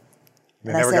you.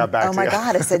 They and never I said, got back oh to my you.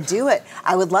 God. I said, do it.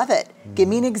 I would love it. Give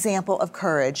me an example of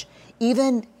courage,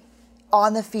 even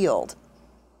on the field,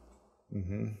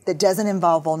 that doesn't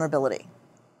involve vulnerability.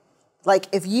 Like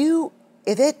if you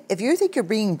think you're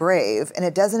being brave and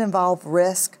it doesn't involve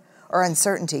risk or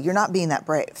uncertainty, you're not being that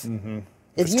brave.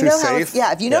 If you know how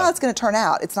it's going to turn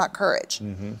out, it's not courage.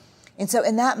 And so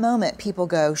in that moment, people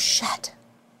go, shit.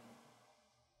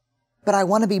 But I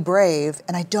want to be brave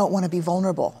and I don't want to be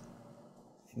vulnerable.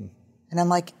 And I'm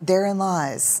like, therein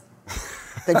lies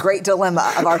the great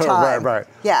dilemma of our time. Right.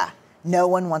 Yeah. No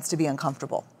one wants to be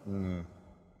uncomfortable.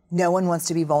 No one wants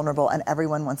to be vulnerable and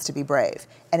everyone wants to be brave.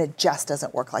 And it just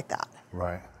doesn't work like that.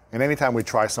 Right. And anytime we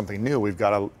try something new, we've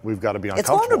got to be uncomfortable. It's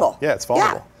vulnerable. Yeah, it's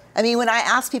vulnerable. Yeah. I mean, when I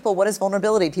ask people what is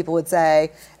vulnerability, people would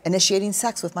say initiating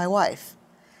sex with my wife,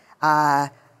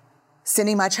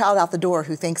 sending my child out the door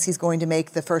who thinks he's going to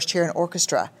make the first chair in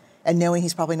orchestra and knowing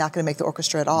he's probably not going to make the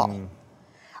orchestra at all,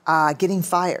 getting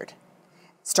fired,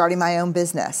 starting my own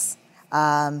business,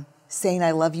 saying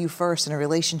I love you first in a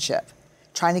relationship,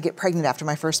 trying to get pregnant after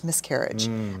my first miscarriage.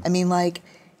 I mean, like,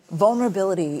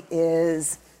 vulnerability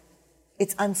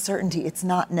it's uncertainty. It's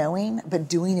not knowing, but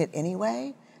doing it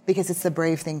anyway because it's the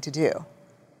brave thing to do.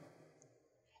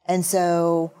 And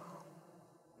so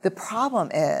the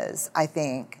problem is, I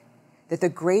think, that the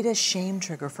greatest shame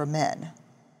trigger for men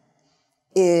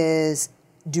is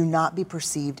do not be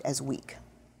perceived as weak.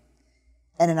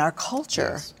 And in our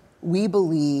culture, we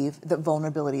believe that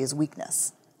vulnerability is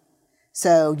weakness.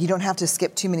 So you don't have to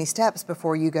skip too many steps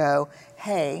before you go,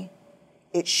 hey,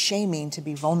 it's shaming to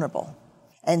be vulnerable.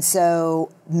 And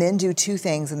so men do 2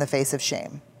 things in the face of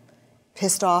shame: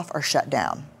 pissed off or shut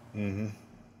down.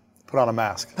 Put on a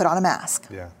mask. Put on a mask.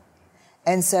 Yeah.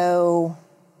 And so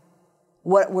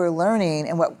what we're learning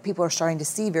and what people are starting to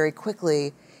see very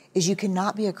quickly is you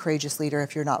cannot be a courageous leader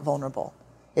if you're not vulnerable,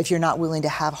 if you're not willing to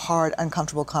have hard,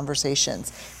 uncomfortable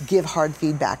conversations, give hard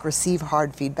feedback, receive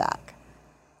hard feedback,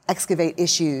 excavate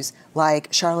issues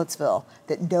like Charlottesville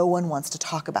that no one wants to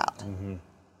talk about.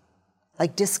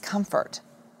 Like discomfort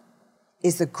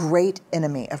is the great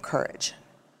enemy of courage.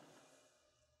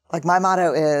 Like my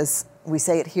motto is, we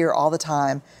say it here all the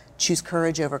time, choose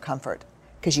courage over comfort,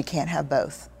 because you can't have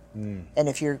both. And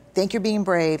if you think you're being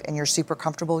brave and you're super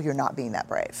comfortable, you're not being that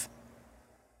brave.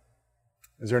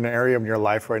 Is there an area in your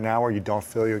life right now where you don't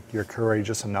feel you're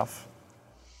courageous enough?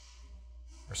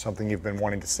 Or something you've been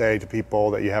wanting to say to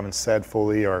people that you haven't said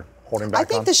fully or holding back on? I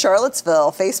think the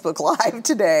Charlottesville Facebook Live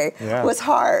today was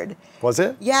hard. Was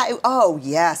it? Yeah.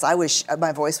 Yes.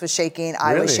 My voice was shaking.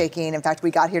 I was shaking. In fact, we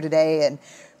got here today and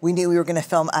we knew we were going to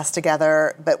film us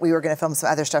together, but we were going to film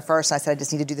some other stuff first. And I said, I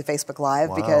just need to do the Facebook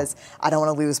Live because I don't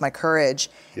want to lose my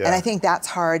courage. Yeah. And I think that's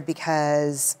hard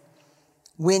because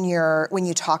when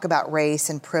you talk about race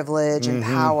and privilege and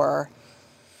power,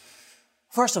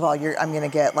 first of all, I'm going to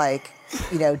get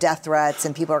death threats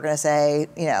and people are going to say,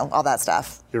 all that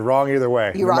stuff. You're wrong either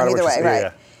way. You're wrong either way,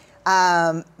 right?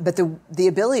 Yeah. But the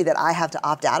ability that I have to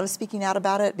opt out of speaking out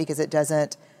about it because it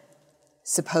doesn't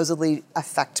supposedly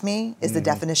affect me is the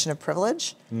definition of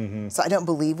privilege. So I don't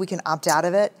believe we can opt out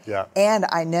of it. Yeah. And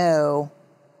I know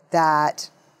that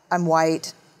I'm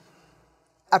white,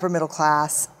 upper middle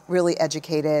class, really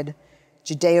educated,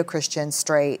 Judeo-Christian,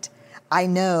 straight, I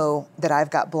know that I've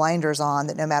got blinders on,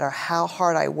 that no matter how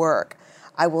hard I work,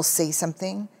 I will say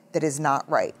something that is not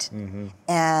right. Mm-hmm.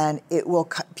 And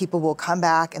people will come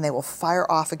back and they will fire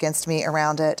off against me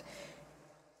around it,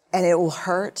 and it will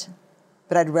hurt,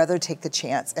 but I'd rather take the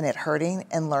chance in it hurting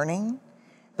and learning.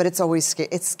 But it's always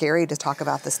it's scary to talk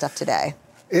about this stuff today.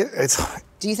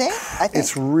 Do you think? I think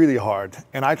it's really hard.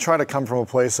 And I try to come from a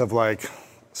place of like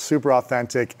super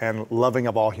authentic and loving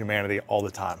of all humanity all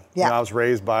the time. Yeah. I was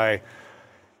raised by,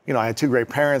 I had two great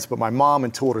parents, but my mom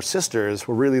and two older sisters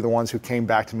were really the ones who came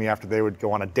back to me after they would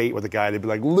go on a date with a guy. They'd be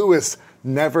like, Lewis,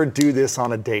 never do this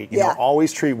on a date.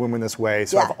 Always treat women this way.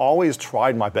 So I've always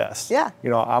tried my best. Yeah.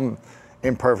 I'm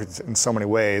imperfect in so many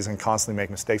ways and constantly make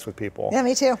mistakes with people. Yeah,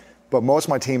 me too. But most of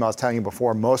my team, I was telling you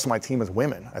before, most of my team is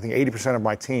women. I think 80% of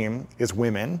my team is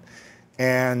women.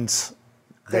 And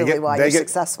Clearly why you're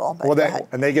successful. But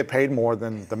and they get paid more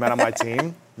than the men on my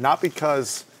team, not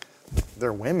because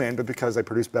they're women, but because they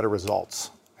produce better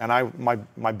results. And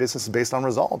my business is based on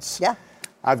results. Yeah.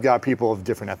 I've got people of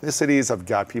different ethnicities. I've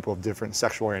got people of different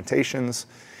sexual orientations.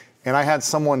 And I had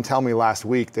someone tell me last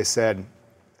week, they said,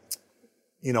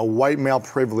 white male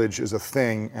privilege is a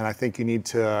thing, and I think you need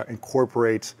to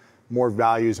incorporate more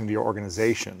values into your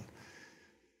organization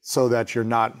so that you're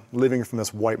not living from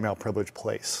this white male privilege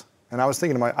place. And I was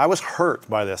thinking, I was hurt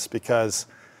by this because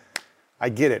I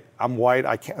get it. I'm white.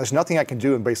 There's nothing I can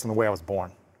do based on the way I was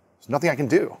born. There's nothing I can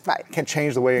do. Right. I can't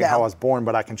change the way how I was born,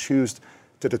 but I can choose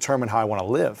to determine how I want to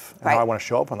live and how I want to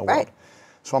show up in the world. Right.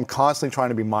 So I'm constantly trying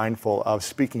to be mindful of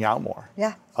speaking out more.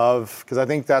 Yeah. Because I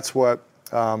think that's what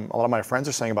a lot of my friends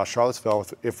are saying about Charlottesville.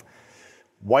 If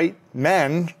white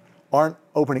men aren't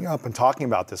opening up and talking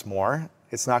about this more,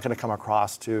 it's not going to come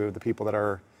across to the people that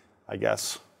are, I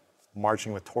guess,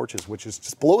 marching with torches, which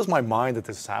just blows my mind that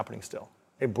this is happening still.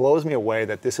 It blows me away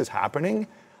that this is happening.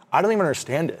 I don't even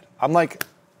understand it.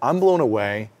 I'm blown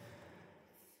away.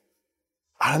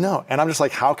 I don't know. And I'm just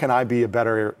like, how can I be a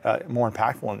better, more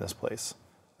impactful in this place?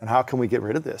 And how can we get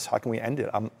rid of this? How can we end it?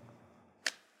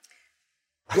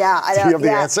 Yeah, I don't. Do you have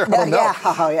the answer? I don't know. Yeah,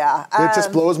 oh yeah. It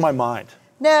just blows my mind.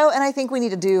 No, and I think we need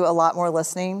to do a lot more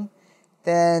listening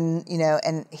than,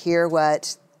 and hear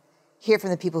from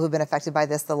the people who've been affected by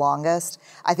this the longest.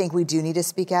 I think we do need to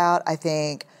speak out. I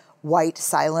think white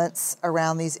silence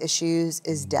around these issues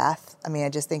is death. I mean, I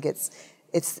just think it's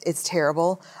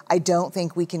terrible. I don't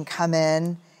think we can come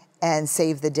in and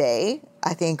save the day.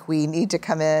 I think we need to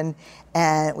come in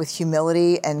and with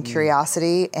humility and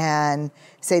curiosity and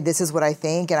say, this is what I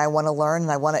think, and I want to learn,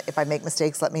 and if I make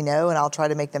mistakes, let me know, and I'll try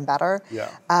to make them better. Yeah.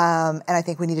 And I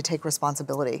think we need to take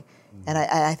responsibility. And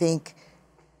I think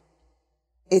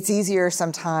it's easier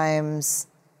sometimes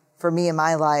for me in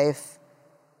my life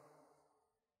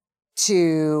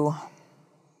to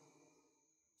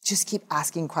just keep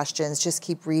asking questions, just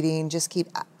keep reading, just keep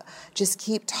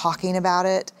talking about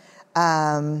it.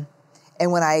 And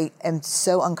when I am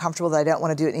so uncomfortable that I don't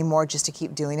want to do it anymore, just to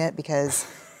keep doing it, because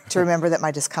to remember that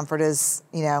my discomfort is,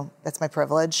 that's my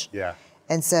privilege. Yeah.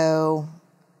 And so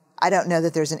I don't know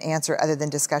that there's an answer other than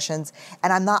discussions.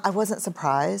 And I wasn't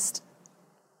surprised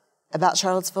about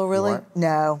Charlottesville, really.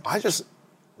 No. It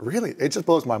just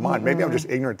blows my mind. Maybe I'm just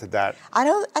ignorant to that. I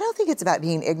don't think it's about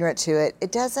being ignorant to it.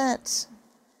 It doesn't,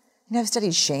 I've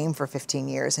studied shame for 15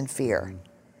 years and fear.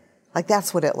 Like,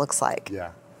 that's what it looks like.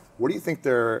 Yeah. What do you think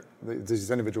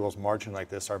these individuals marching like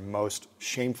this are most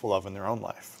shameful of in their own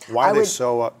life? Why are they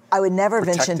so I would never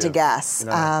protective? venture to guess.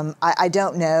 I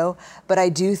don't know, but I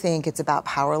do think it's about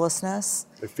powerlessness.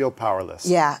 They feel powerless.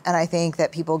 Yeah, and I think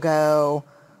that people go,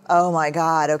 oh my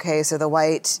God, okay, so the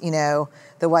white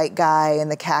guy in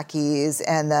the khakis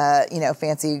and the,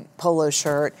 fancy polo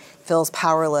shirt feels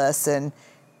powerless and,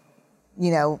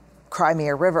 cry me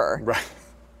a river. Right.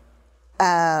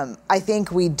 I think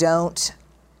we don't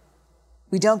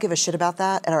give a shit about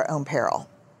that at our own peril.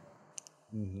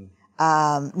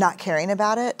 Mm-hmm. Not caring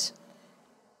about it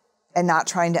and not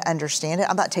trying to understand it.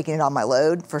 I'm not taking it on my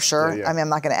load, for sure. Yeah. I mean, I'm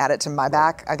not going to add it to my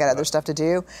back. I got other stuff to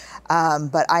do.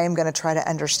 But I am going to try to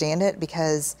understand it,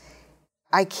 because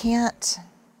I can't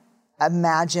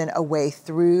imagine a way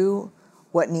through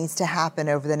what needs to happen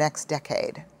over the next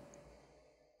decade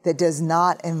that does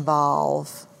not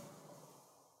involve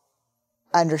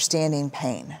understanding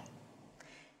pain.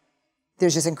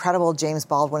 There's this incredible James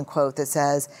Baldwin quote that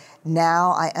says,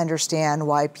 "Now I understand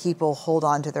why people hold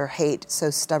on to their hate so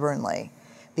stubbornly,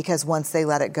 because once they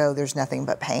let it go, there's nothing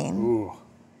but pain." Ooh.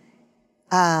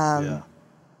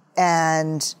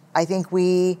 And I think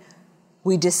we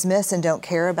dismiss and don't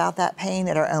care about that pain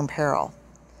at our own peril,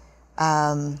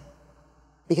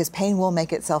 because pain will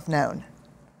make itself known.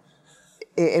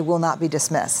 it will not be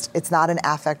dismissed. It's not an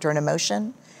affect or an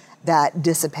emotion that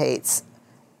dissipates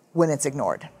when it's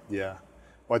ignored. Yeah.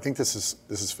 Well, I think this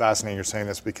is fascinating you're saying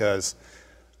this because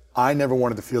I never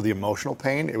wanted to feel the emotional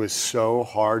pain. It was so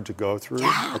hard to go through.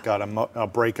 Yeah. Like a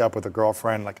breakup with a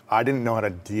girlfriend. Like I didn't know how to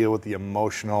deal with the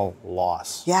emotional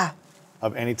loss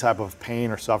of any type of pain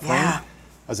or suffering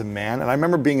as a man. And I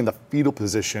remember being in the fetal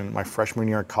position my freshman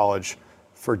year in college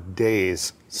for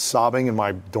days, sobbing in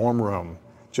my dorm room,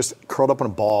 just curled up in a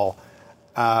ball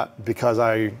because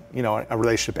a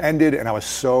relationship ended and I was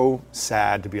so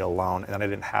sad to be alone and I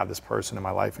didn't have this person in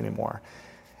my life anymore.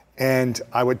 And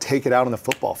I would take it out on the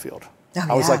football field.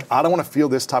 I was like, I don't want to feel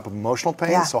this type of emotional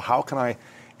pain, so how can I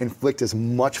inflict as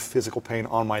much physical pain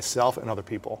on myself and other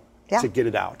people to get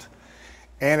it out?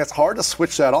 And it's hard to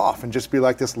switch that off and just be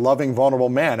like this loving, vulnerable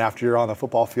man after you're on the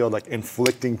football field, like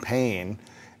inflicting pain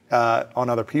on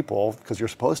other people because you're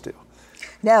supposed to.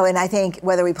 No, and I think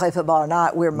whether we play football or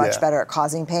not, we're much better at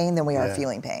causing pain than we are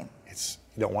feeling pain.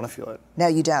 You don't want to feel it. No,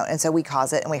 you don't. And so we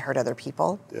cause it and we hurt other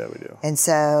people. Yeah, we do.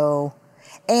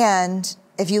 And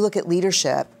if you look at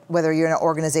leadership, whether you're in an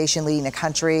organization leading a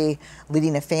country,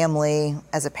 leading a family,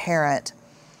 as a parent,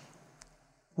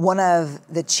 one of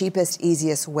the cheapest,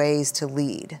 easiest ways to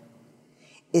lead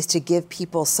is to give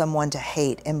people someone to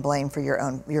hate and blame for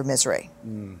your misery.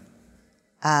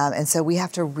 And so we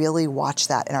have to really watch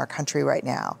that in our country right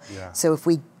now. Yeah. So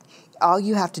all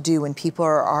you have to do when people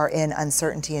are in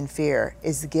uncertainty and fear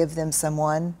is give them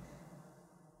someone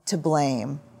to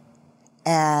blame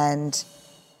and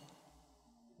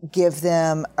give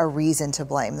them a reason to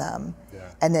blame them,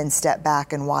 and then step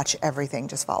back and watch everything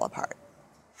just fall apart.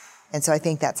 And so I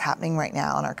think that's happening right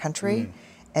now in our country.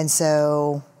 And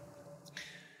so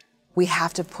we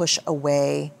have to push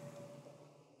away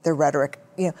the rhetoric.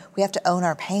 We have to own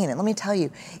our pain. And let me tell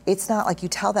you, it's not like you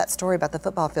tell that story about the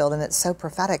football field and it's so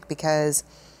prophetic because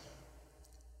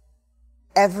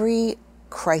every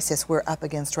crisis we're up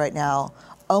against right now,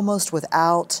 almost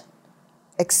without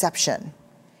exception,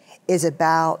 is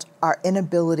about our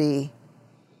inability,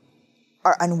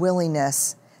 our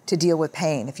unwillingness to deal with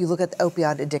pain. If you look at the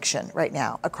opioid addiction right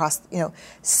now across,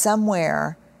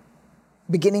 somewhere,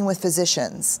 beginning with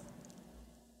physicians,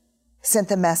 sent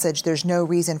the message, there's no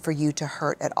reason for you to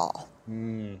hurt at all.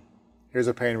 Here's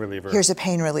a pain reliever. Here's a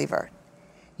pain reliever.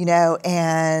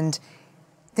 And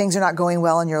things are not going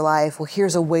well in your life. Well,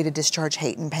 here's a way to discharge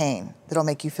hate and pain that'll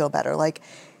make you feel better.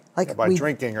 By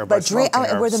drinking or by smoking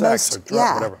or sex or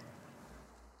drug, whatever.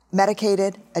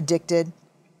 Medicated, addicted,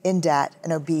 in debt,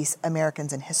 and obese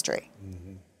Americans in history.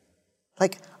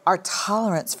 Our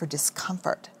tolerance for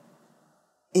discomfort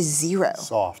is zero.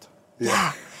 Soft.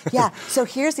 Yeah. So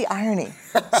here's the irony.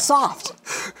 Soft.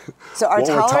 So our what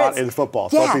tolerance, we're taught in football.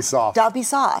 Don't be soft. Don't be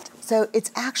soft. So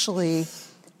it's actually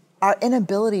our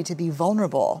inability to be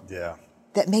vulnerable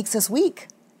that makes us weak.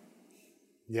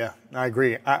 Yeah, I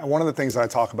agree. One of the things that I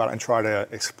talk about and try to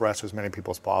express to as many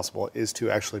people as possible is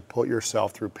to actually put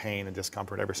yourself through pain and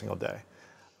discomfort every single day.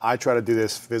 I try to do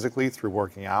this physically through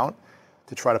working out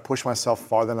to try to push myself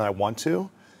farther than I want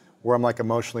to, where I'm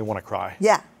emotionally want to cry.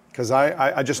 Yeah. Because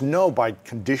I just know by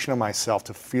conditioning myself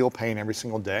to feel pain every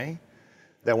single day,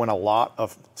 that when a lot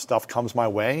of stuff comes my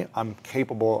way, I'm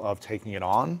capable of taking it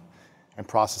on and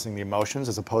processing the emotions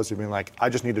as opposed to being like, I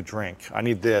just need a drink. I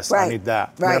need this. I need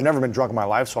that. I mean, I've never been drunk in my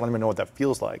life, so I don't even know what that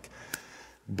feels like.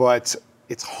 But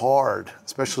it's hard,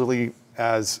 especially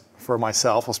for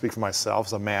myself, I'll speak for myself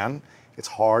as a man, it's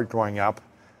hard growing up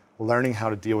learning how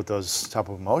to deal with those type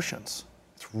of emotions.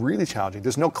 It's really challenging.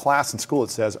 There's no class in school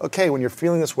that says, okay, when you're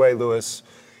feeling this way, Lewis,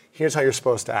 here's how you're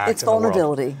supposed to act. It's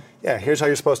vulnerability. Yeah, here's how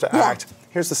you're supposed to act.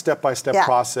 Here's the step-by-step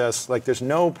process. There's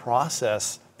no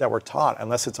process that we're taught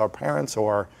unless it's our parents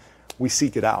or we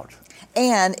seek it out.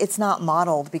 And it's not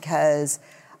modeled because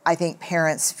I think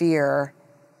parents fear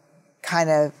kind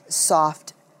of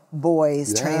soft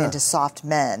boys turning into soft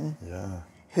men.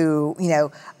 Who, I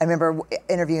remember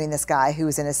interviewing this guy who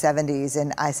was in his 70s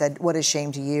and I said, what is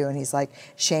shame to you? And he's like,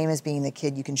 shame is being the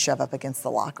kid you can shove up against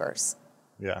the lockers.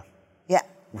 Yeah.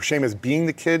 Shame is being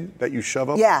the kid that you shove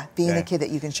up? Yeah, being the kid that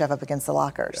you can shove up against the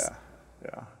lockers.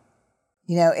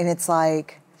 Yeah. And it's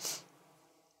like,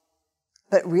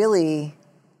 but really,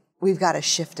 we've got to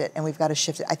shift it, and we've got to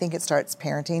shift it. I think it starts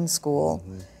parenting, school.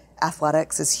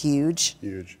 Athletics is huge.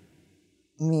 Huge.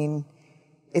 I mean,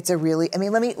 it's a really,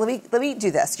 let me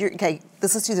do this.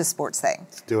 Let's do this sports thing.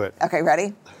 Let's do it. Okay,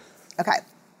 ready? Okay.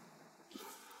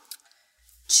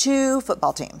 2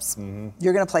 football teams.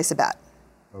 You're going to place a bet.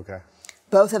 Okay.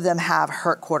 Both of them have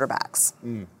hurt quarterbacks.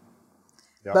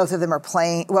 Yep. Both of them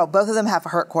both of them have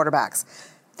hurt quarterbacks.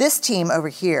 This team over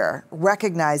here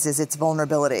recognizes its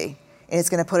vulnerability and it's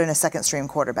going to put in a second string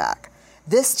quarterback.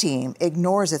 This team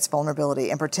ignores its vulnerability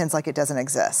and pretends like it doesn't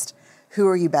exist. Who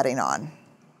are you betting on?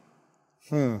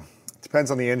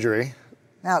 Depends on the injury.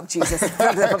 Oh, Jesus,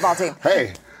 for the football team.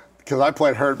 Hey, because I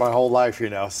played hurt my whole life, so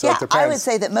Yeah, it depends. I would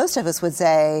say that most of us would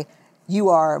say you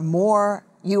are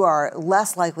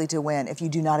less likely to win if you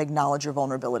do not acknowledge your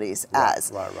vulnerabilities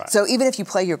Right. So even if you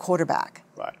play your quarterback,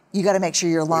 Right. you got to make sure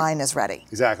your line is ready.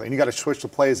 Exactly, and you got to switch the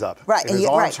plays up. Right, If and his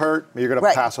arm's hurt, you're going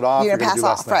to pass it off. You're You're going going to to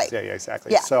pass do less off, things. right. Yeah,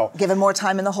 exactly. Yeah, So give him more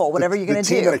time in the hole, whatever you're going to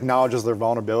do. The team that acknowledges their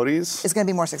vulnerabilities is going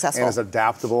to be more successful. and is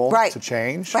adaptable Right. to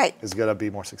change Right. is going to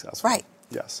be more successful. Right.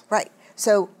 Yes. Right.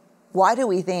 So why do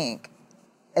we think,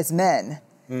 as men,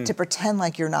 to pretend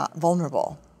like you're not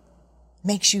vulnerable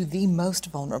makes you the most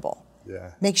vulnerable?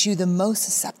 Yeah. Makes you the most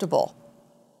susceptible.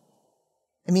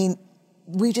 I mean,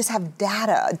 we just have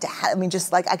data. I mean,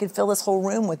 just like I could fill this whole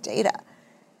room with data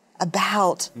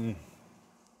about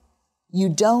you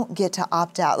don't get to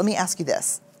opt out. Let me ask you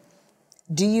this.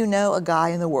 Do you know a guy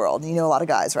in the world, you know a lot of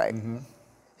guys, right,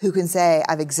 who can say,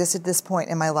 I've existed this point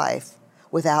in my life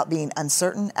without being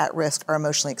uncertain, at risk, or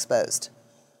emotionally exposed?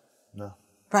 No.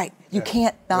 Right. You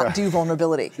can't not do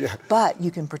vulnerability, but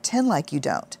you can pretend like you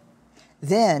don't.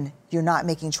 Then you're not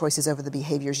making choices over the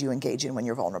behaviors you engage in when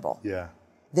you're vulnerable. Yeah.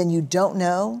 Then you don't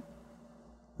know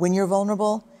when you're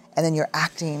vulnerable, and then you're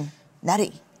acting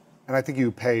nutty. And I think you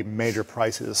pay major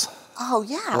prices Oh,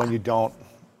 yeah.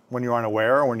 when you aren't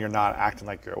aware or when you're not acting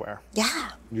like you're aware.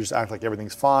 Yeah. You just act like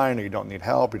everything's fine, or you don't need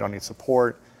help, you don't need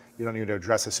support, you don't need to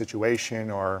address a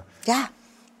situation or Yeah.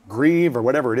 grieve or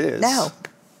whatever it is. No.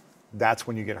 That's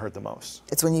when you get hurt the most.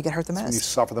 It's when you get hurt the most. When you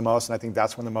suffer the most, and I think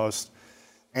that's when the most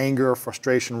anger,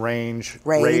 frustration, rage,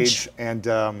 and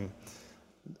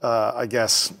I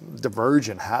guess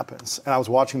diversion happens. And I was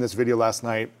watching this video last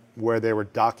night where they were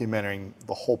documenting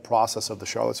the whole process of the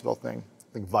Charlottesville thing.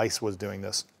 I think Vice was doing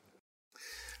this.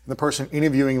 And the person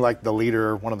interviewing like the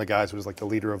leader, one of the guys who was like the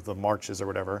leader of the marches or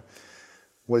whatever,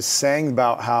 was saying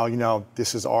about how,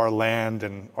 this is our land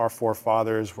and our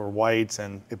forefathers were white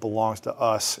and it belongs to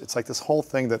us. It's like this whole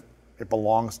thing that it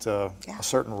belongs to a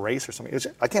certain race or something.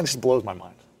 I can't, it just blows my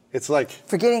mind. It's like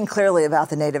forgetting clearly about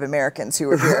the Native Americans who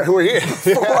were here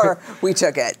before we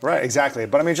took it. Right, exactly.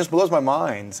 But I mean, it just blows my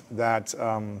mind that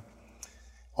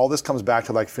all this comes back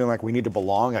to like feeling like we need to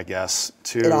belong, I guess,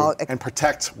 and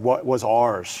protect what was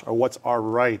ours or what's our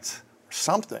right or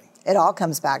something. It all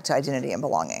comes back to identity and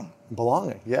belonging.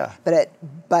 Belonging, yeah.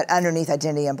 But underneath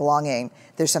identity and belonging,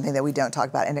 there's something that we don't talk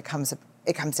about, and it comes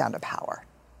down to power.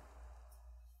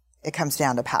 It comes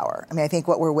down to power. I mean, I think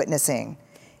what we're witnessing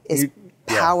is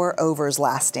power over's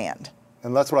last stand.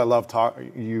 And that's what I love.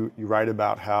 You write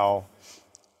about how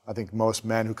I think most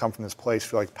men who come from this place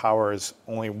feel like power is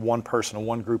only one person or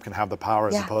one group can have the power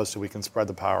as opposed to we can spread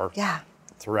the power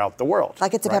throughout the world.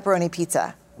 Like it's a pepperoni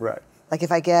pizza. Right. Like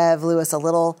if I give Lewis a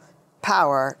little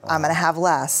power, I'm going to have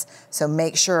less. So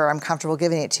make sure I'm comfortable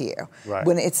giving it to you. Right.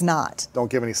 When it's not. Don't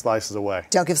give any slices away.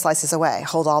 Don't give slices away.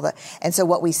 Hold all the. And so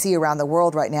what we see around the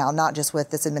world right now, not just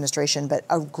with this administration, but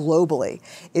globally,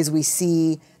 is we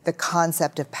see the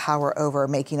concept of power over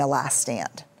making a last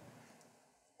stand.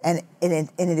 And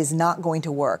it is not going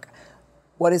to work.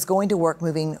 What is going to work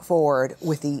moving forward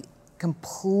with the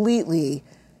completely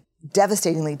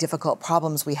devastatingly difficult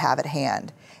problems we have at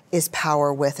hand is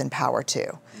power with and power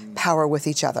to. Power with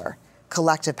each other,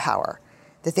 collective power.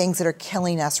 The things that are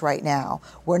killing us right now,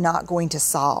 we're not going to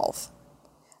solve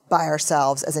by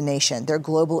ourselves as a nation. They're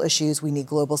global issues. We need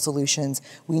global solutions.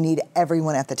 We need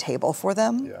everyone at the table for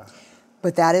them. Yeah.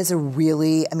 But that is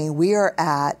we are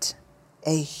at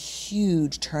a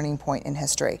huge turning point in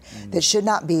history that should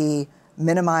not be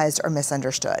minimized or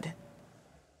misunderstood.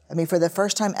 I mean, for the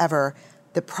first time ever,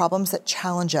 the problems that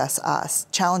challenge us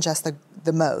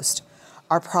the most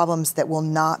are problems that will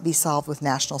not be solved with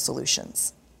national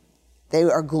solutions. They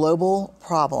are global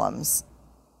problems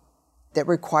that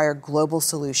require global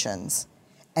solutions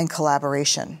and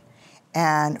collaboration.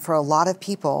 And for a lot of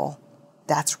people,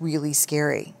 that's really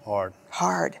scary. Hard.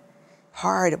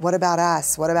 What about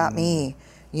us? What about me?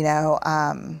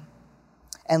 And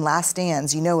last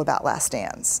stands, about last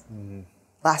stands.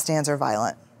 Last stands are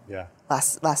violent. Yeah.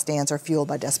 Last stands are fueled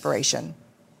by desperation.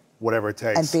 Whatever it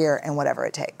takes. And fear and whatever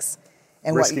it takes.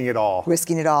 And risking it all.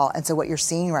 Risking it all. And so what you're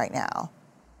seeing right now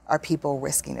are people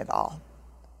risking it all.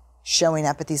 Showing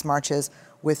up at these marches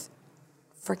with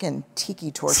freaking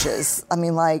tiki torches. I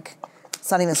mean, like,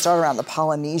 it's not even started around the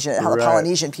Polynesian, how the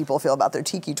Polynesian people feel about their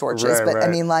tiki torches. I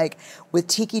mean, like, with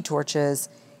tiki torches,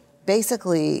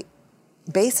 basically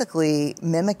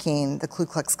mimicking the Ku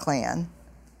Klux Klan.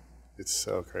 It's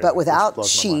so crazy. But without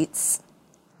sheets.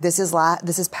 This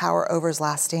is power over's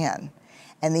last stand.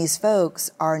 And these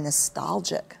folks are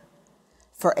nostalgic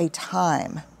for a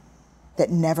time that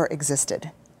never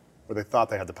existed. Where they thought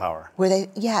they had the power.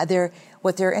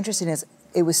 What they're interested in is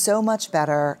it was so much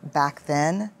better back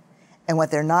then, and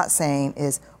what they're not saying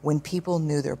is when people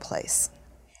knew their place.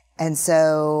 And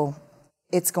so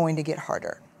it's going to get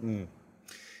harder.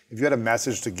 If you had a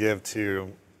message to give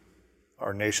to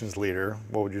our nation's leader,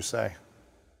 what would you say?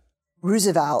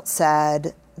 Roosevelt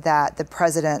said that the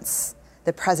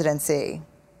presidency,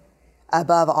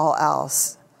 above all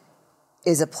else,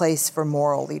 is a place for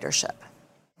moral leadership.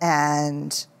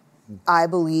 And I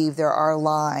believe there are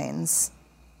lines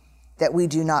that we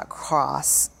do not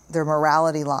cross, they're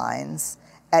morality lines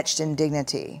etched in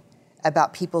dignity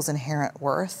about people's inherent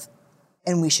worth,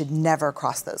 and we should never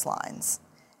cross those lines.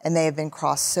 And they have been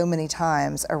crossed so many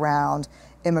times around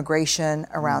immigration,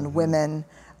 around women,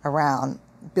 around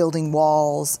building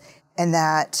walls, and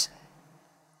that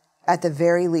at the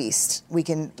very least, we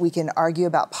can argue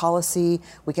about policy,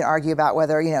 we can argue about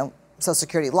whether, Social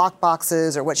Security lock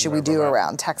boxes or what should we do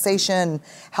around taxation,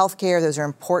 healthcare, those are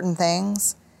important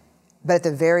things. But at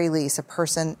the very least, a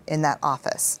person in that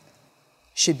office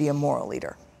should be a moral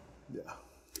leader. Yeah.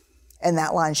 And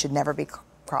that line should never be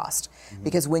crossed.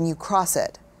 Because when you cross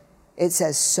it, it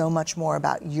says so much more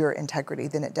about your integrity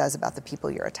than it does about the people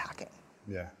you're attacking.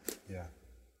 Yeah.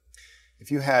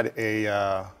 If you had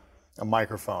a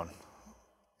microphone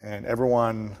and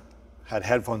everyone had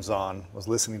headphones on, was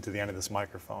listening to the end of this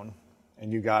microphone,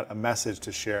 and you got a message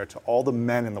to share to all the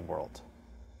men in the world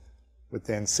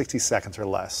within 60 seconds or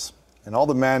less, and all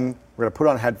the men were going to put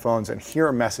on headphones and hear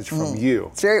a message from you.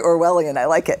 It's very Orwellian. I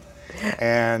like it.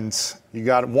 And you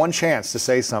got one chance to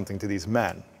say something to these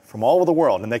men from all over the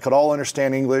world, and they could all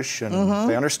understand English, and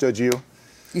they understood you.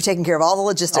 You're taking care of all the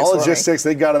logistics. All for logistics,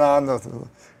 they got it on.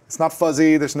 It's not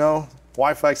fuzzy. There's no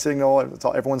Wi-Fi signal.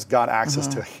 Everyone's got access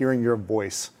to hearing your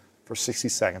voice for 60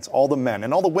 seconds. All the men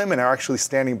and all the women are actually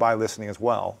standing by listening as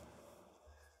well.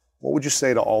 What would you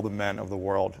say to all the men of the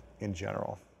world in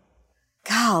general?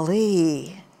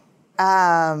 Golly.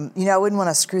 I wouldn't want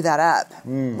to screw that up.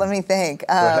 Let me think.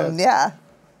 Yeah.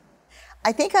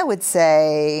 I think I would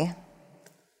say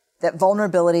that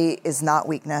vulnerability is not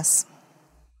weakness.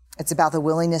 It's about the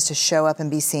willingness to show up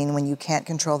and be seen when you can't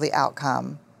control the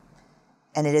outcome.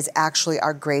 And it is actually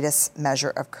our greatest measure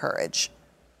of courage.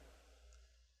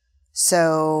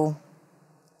 So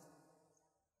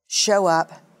show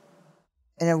up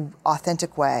in an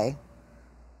authentic way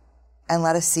and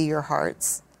let us see your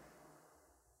hearts,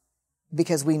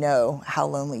 because we know how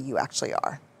lonely you actually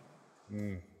are.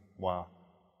 Wow.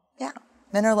 Yeah,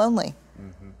 men are lonely.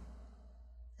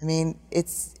 I mean,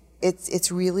 it's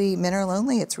really, men are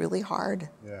lonely. It's really hard.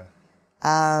 Yeah.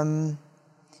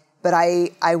 But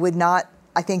I would not,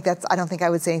 I don't think I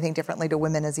would say anything differently to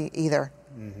women as either.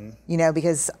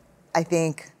 Because I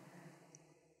think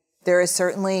there is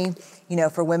certainly,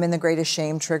 for women, the greatest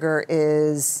shame trigger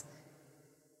is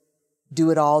do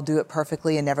it all, do it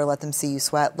perfectly, and never let them see you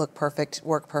sweat, look perfect,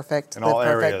 work perfect, In live all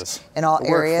perfect. areas. In all The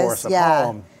areas. workforce, at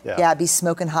home. Yeah, be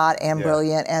smoking hot and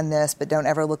brilliant and this, but don't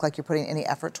ever look like you're putting any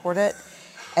effort toward it.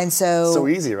 And so So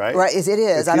easy, right? Right, it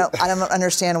is. I don't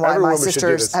understand why Every my woman should do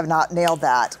sisters this. have not nailed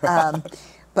that.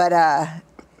 But I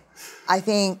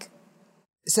think,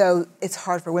 so it's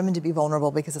hard for women to be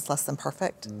vulnerable because it's less than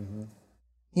perfect. So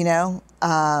You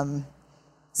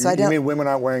mean women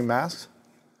aren't wearing masks?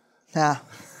 Yeah.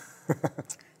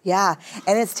 Yeah,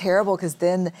 and it's terrible because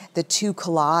then the two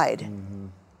collide.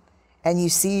 And you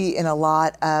see in a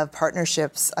lot of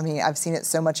partnerships, I mean, I've seen it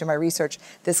so much in my research,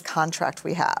 this contract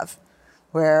we have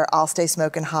where I'll stay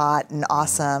smoking hot and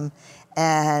awesome,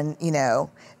 and,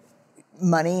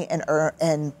 money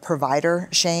and provider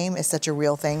shame is such a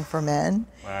real thing for men.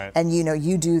 Right. And,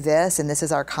 you do this, and this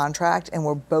is our contract, and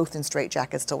we're both in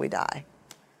straitjackets till we die.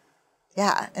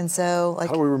 Yeah, and so, How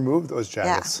do we remove those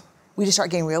jackets? We just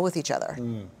start getting real with each other.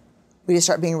 We just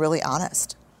start being really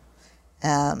honest.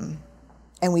 And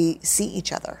we see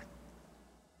each other.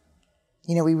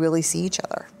 We really see each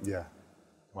other. Yeah.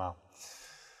 Wow.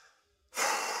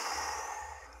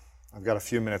 I've got a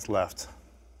few minutes left, so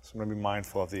I'm going to be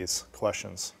mindful of these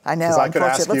questions. I know, 'Cause I could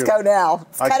ask unfortunately. you- Let's go now.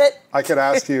 Let's cut it. I could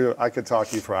ask you, I could talk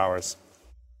to you for hours.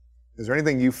 Is there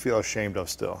anything you feel ashamed of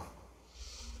still?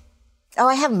 Oh,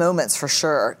 I have moments for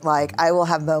sure. Like, I will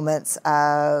have moments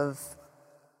of,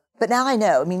 but now I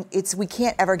know, we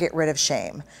can't ever get rid of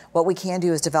shame. What we can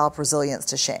do is develop resilience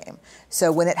to shame.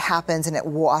 So when it happens and it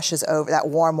washes over, that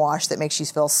warm wash that makes you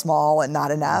feel small and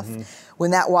not enough,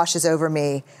 when that washes over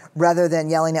me, rather than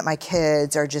yelling at my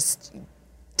kids or just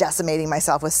decimating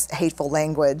myself with hateful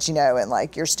language, and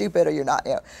like, you're stupid or you're not,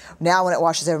 now when it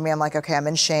washes over me, I'm like, okay, I'm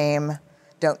in shame.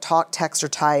 don't talk, text, or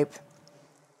type.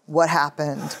 What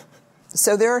happened?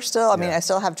 So there are still, I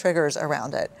still have triggers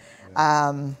around it.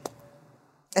 I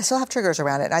still have triggers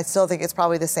around it. And I still think it's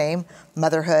probably the same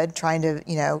motherhood, trying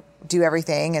to, do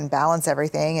everything and balance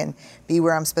everything and be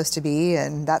where I'm supposed to be.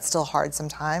 And that's still hard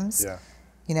sometimes. Yeah.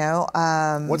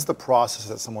 What's the process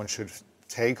that someone should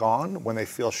take on when they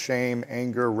feel shame,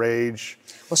 anger, rage?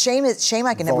 Well, shame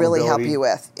I can really help you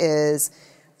with is,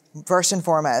 first and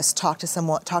foremost, talk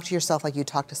to yourself like you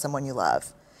talk to someone you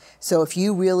love. So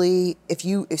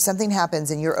if something happens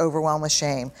and you're overwhelmed with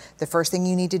shame, the first thing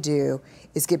you need to do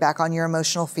is get back on your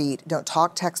emotional feet. Don't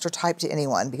talk, text, or type to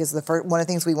anyone, because one of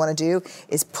the things we want to do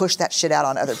is push that shit out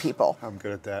on other people. I'm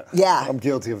good at that. Yeah. I'm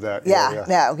guilty of that.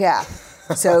 Yeah.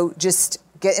 So just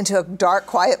get into a dark,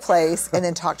 quiet place and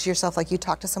then talk to yourself like you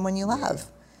talk to someone you love. Yeah.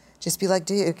 Just be like,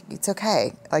 dude, it's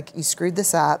okay. Like, you screwed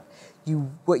this up.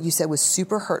 What you said was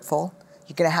super hurtful.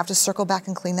 You're going to have to circle back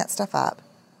and clean that stuff up.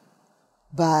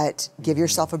 But give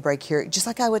yourself a break here, just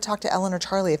like I would talk to Ellen or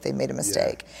Charlie if they made a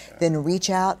mistake. Yeah. Then reach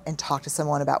out and talk to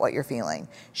someone about what you're feeling.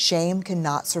 Shame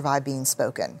cannot survive being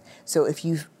spoken. So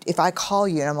if I call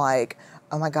you and I'm like,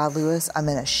 oh my God, Lewis, I'm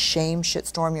in a shame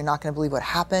shitstorm, you're not gonna believe what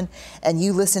happened, and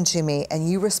you listen to me and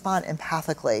you respond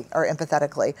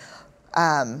empathetically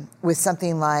with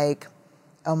something like,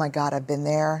 oh my God, I've been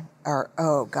there, or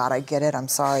oh God, I get it, I'm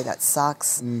sorry, that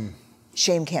sucks.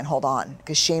 Shame can't hold on,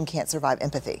 because shame can't survive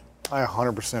empathy. I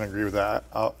 100% agree with that.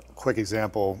 Quick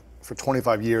example, for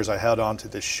 25 years I held on to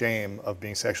this shame of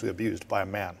being sexually abused by a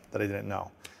man that I didn't know.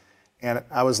 And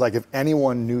I was like, if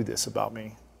anyone knew this about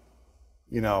me,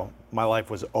 my life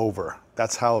was over.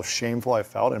 That's how shameful I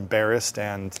felt, embarrassed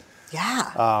and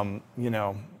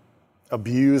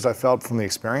abused I felt from the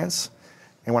experience.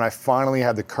 And when I finally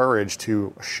had the courage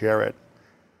to share it,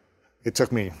 it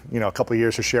took me, a couple of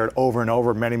years to share it over and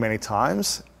over many, many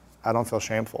times. I don't feel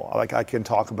shameful. Like, I can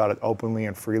talk about it openly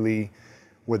and freely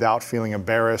without feeling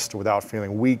embarrassed, without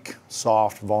feeling weak,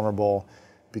 soft, vulnerable,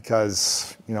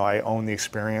 because, I own the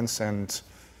experience, and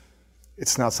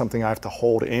it's not something I have to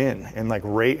hold in and like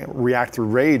react through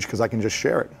rage, because I can just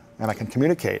share it and I can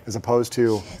communicate, as opposed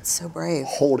to it's so brave.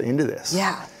 Hold into this.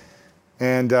 Yeah.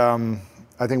 And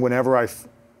I think whenever I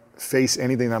face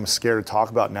anything that I'm scared to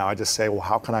talk about now, I just say, well,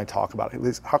 how can I talk about it? At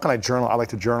least, how can I journal? I like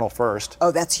to journal first.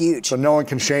 Oh, that's huge. So no one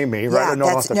can shame me, right? Yeah, No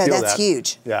one has to feel that. That's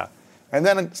huge. Yeah. And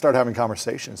then start having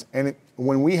conversations. And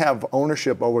when we have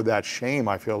ownership over that shame,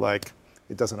 I feel like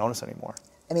it doesn't own us anymore.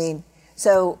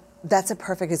 So that's a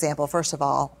perfect example. First of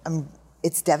all,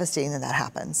 it's devastating that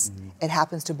happens. Mm-hmm. It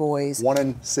happens to boys. 1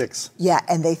 in 6. Yeah,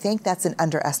 and they think that's an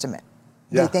underestimate.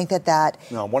 Yeah. They think that...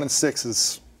 No, 1 in 6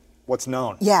 is what's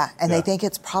known. Yeah, and they think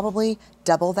it's probably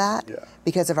double that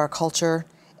because of our culture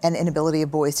and inability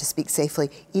of boys to speak safely,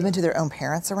 even to their own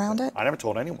parents around it. I never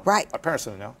told anyone. Right. My parents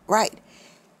didn't know. Right.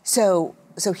 So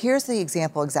here's the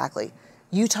example exactly.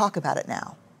 You talk about it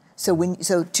now. So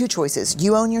two choices.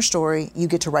 You own your story, you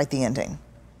get to write the ending.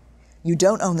 You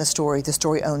don't own the story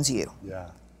owns you.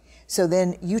 Yeah. So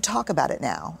then you talk about it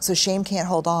now. So shame can't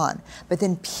hold on. But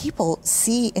then people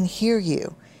see and hear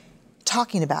you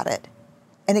talking about it,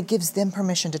 and it gives them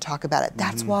permission to talk about it.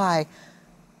 That's why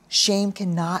shame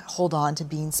cannot hold on to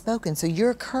being spoken. So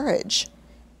your courage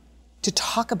to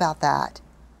talk about that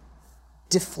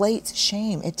deflates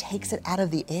shame. It takes it out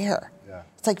of the air. Yeah.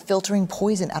 It's like filtering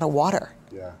poison out of water.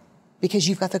 Yeah. Because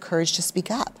you've got the courage to speak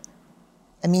up.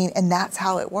 And that's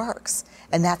how it works.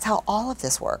 And that's how all of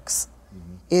this works,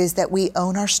 is that we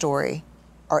own our story,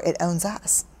 or it owns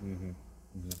us.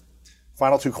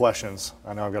 Final 2 questions.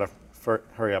 I know I've got to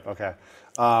hurry up. Okay.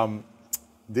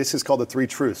 This is called the 3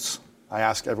 truths. I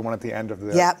ask everyone at the end of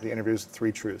the interviews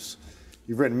 3 truths.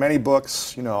 You've written many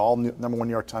books, all #1 New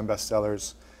York Times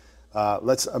bestsellers.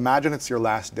 Let's imagine it's your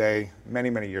last day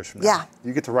many, many years from now. Yeah.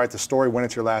 You get to write the story when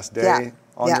it's your last day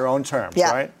on your own terms,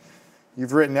 Yeah. right?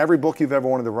 You've written every book you've ever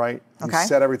wanted to write. You've Okay.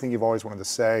 said everything you've always wanted to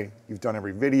say. You've done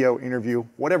every video, interview,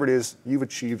 whatever it is, you've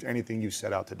achieved anything you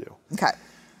set out to do. Okay.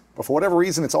 But for whatever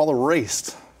reason, it's all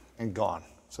erased and gone.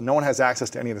 So no one has access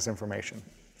to any of this information.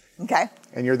 Okay.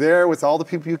 And you're there with all the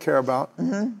people you care about,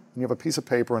 and you have a piece of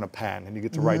paper and a pen, and you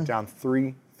get to write down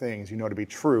 3 things you know to be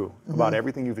true about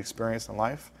everything you've experienced in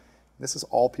life. This is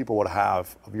all people would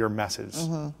have of your message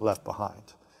left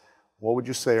behind. What would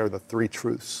you say are the 3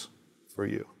 truths for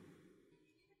you?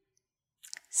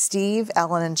 Steve,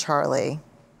 Ellen, and Charlie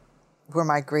were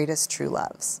my greatest true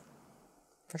loves,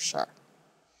 for sure.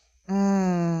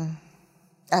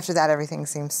 After that, everything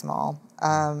seems small.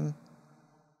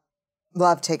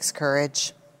 Love takes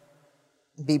courage.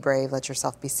 Be brave, let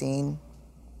yourself be seen.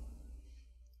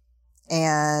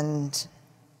 And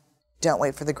don't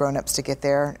wait for the grown-ups to get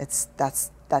there. That's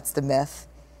the myth.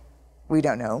 we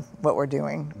don't know what we're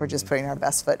doing. We're just putting our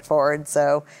best foot forward.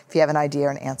 So if you have an idea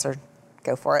or an answer,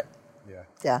 go for it.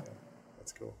 Yeah.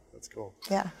 That's cool. That's cool.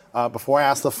 Yeah. Before I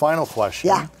ask the final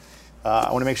question,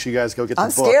 I want to make sure you guys go get the book.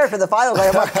 I'm scared for the final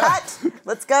question. I'm like, cut.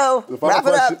 Let's go. Wrap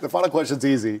it up. The final question's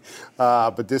easy.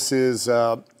 But this is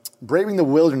Braving the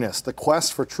Wilderness, the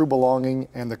quest for true belonging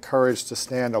and the courage to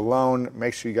stand alone.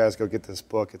 Make sure you guys go get this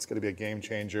book. It's going to be a game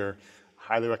changer.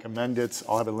 Highly recommend it.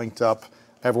 I'll have it linked up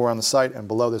everywhere on the site and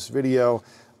below this video.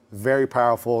 Very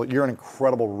powerful. You're an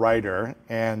incredible writer,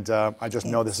 and I just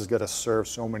know this is going to serve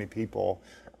so many people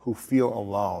who feel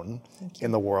alone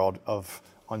in the world of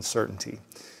uncertainty.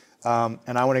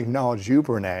 And I want to acknowledge you,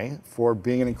 Brene, for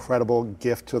being an incredible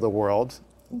gift to the world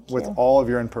with all of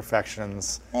your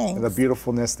imperfections and the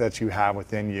beautifulness that you have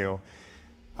within you.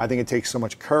 I think it takes so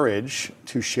much courage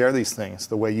to share these things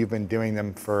the way you've been doing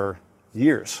them for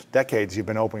years, decades. You've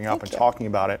been opening up and talking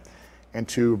about it, and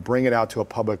to bring it out to a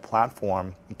public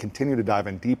platform and continue to dive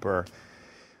in deeper.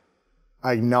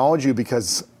 I acknowledge you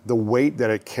because the weight that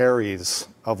it carries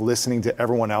of listening to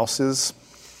everyone else's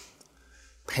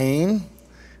pain.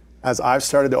 As I've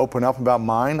started to open up about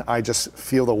mine, I just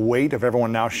feel the weight of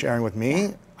everyone now sharing with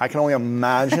me. I can only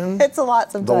imagine it's a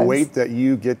lot sometimes. The weight that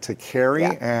you get to carry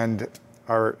and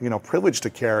are privileged to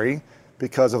carry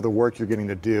because of the work you're getting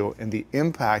to do and the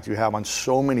impact you have on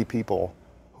so many people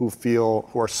who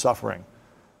are suffering,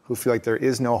 who feel like there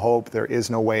is no hope, there is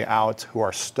no way out, who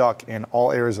are stuck in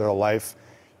all areas of their life.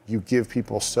 You give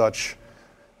people such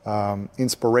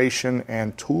inspiration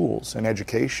and tools and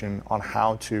education on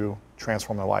how to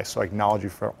transform their life. So I acknowledge you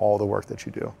for all the work that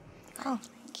you do. Oh,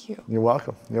 thank you. You're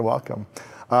welcome. You're welcome.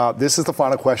 This is the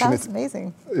final question. That's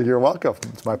amazing. You're welcome.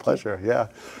 It's my pleasure. Yeah.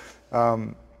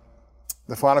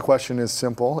 The final question is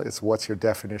simple. It's what's your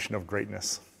definition of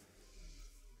greatness?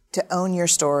 To own your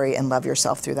story and love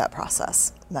yourself through that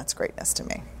process. That's greatness to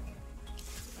me.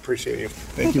 Appreciate you.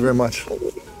 Thank you very much.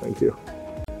 Thank you.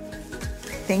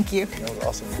 Thank you. That was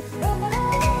awesome.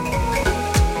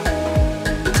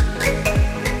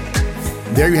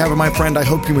 There you have it, my friend. I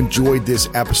hope you enjoyed this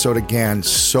episode again.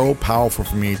 So powerful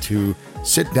for me to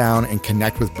sit down and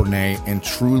connect with Brene and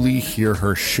truly hear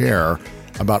her share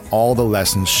about all the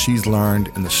lessons she's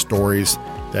learned and the stories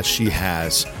that she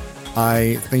has.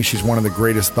 I think she's one of the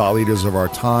greatest thought leaders of our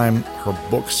time. Her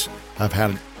books have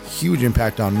had a huge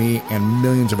impact on me and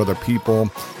millions of other people.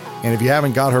 And if you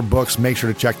haven't got her books, make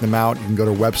sure to check them out. You can go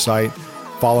to her website,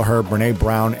 follow her, Brene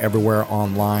Brown, everywhere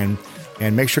online.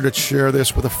 And make sure to share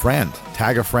this with a friend.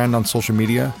 Tag a friend on social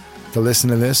media to listen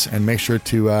to this, and make sure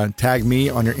to tag me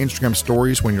on your Instagram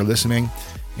stories when you're listening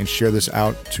and share this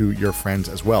out to your friends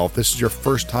as well. If this is your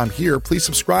first time here, please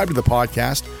subscribe to the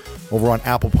podcast over on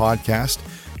Apple Podcast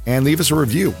and leave us a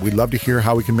review. We'd love to hear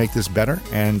how we can make this better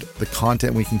and the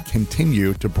content we can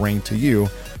continue to bring to you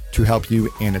to help you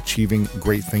in achieving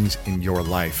great things in your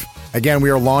life. Again, we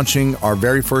are launching our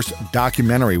very first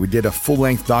documentary. We did a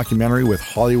full-length documentary with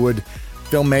Hollywood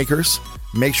filmmakers.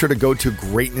 Make sure to go to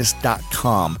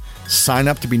greatness.com. Sign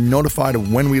up to be notified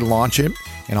of when we launch it.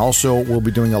 And also, we'll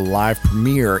be doing a live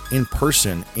premiere in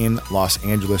person in Los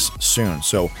Angeles soon.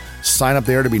 So sign up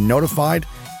there to be notified,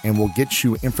 and we'll get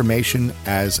you information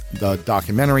as the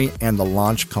documentary and the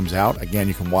launch comes out. Again,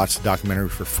 you can watch the documentary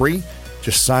for free.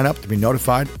 Just sign up to be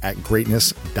notified at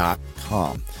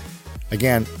greatness.com.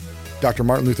 Again, Dr.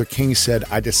 Martin Luther King said,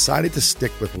 "I decided to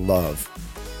stick with love.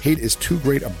 Hate is too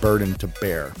great a burden to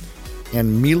bear."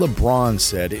 And Mila Braun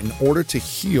said, "In order to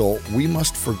heal, we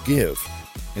must forgive.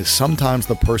 And sometimes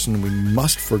the person we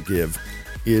must forgive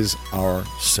is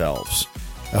ourselves."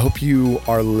 I hope you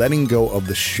are letting go of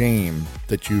the shame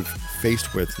that you've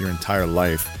faced with your entire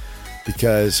life,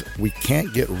 because we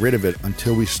can't get rid of it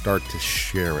until we start to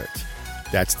share it.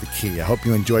 That's the key. I hope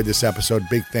you enjoyed this episode.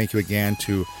 Big thank you again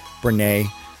to Brene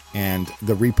and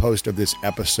the repost of this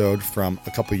episode from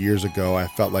a couple of years ago. I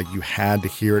felt like you had to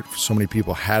hear it. So many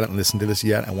people hadn't listened to this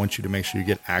yet. I want you to make sure you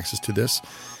get access to this.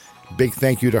 Big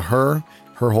thank you to her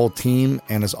whole team.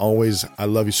 And as always, I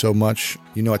love you so much.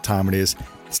 You know what time it is.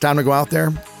 It's time to go out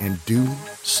there and do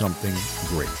something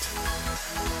great.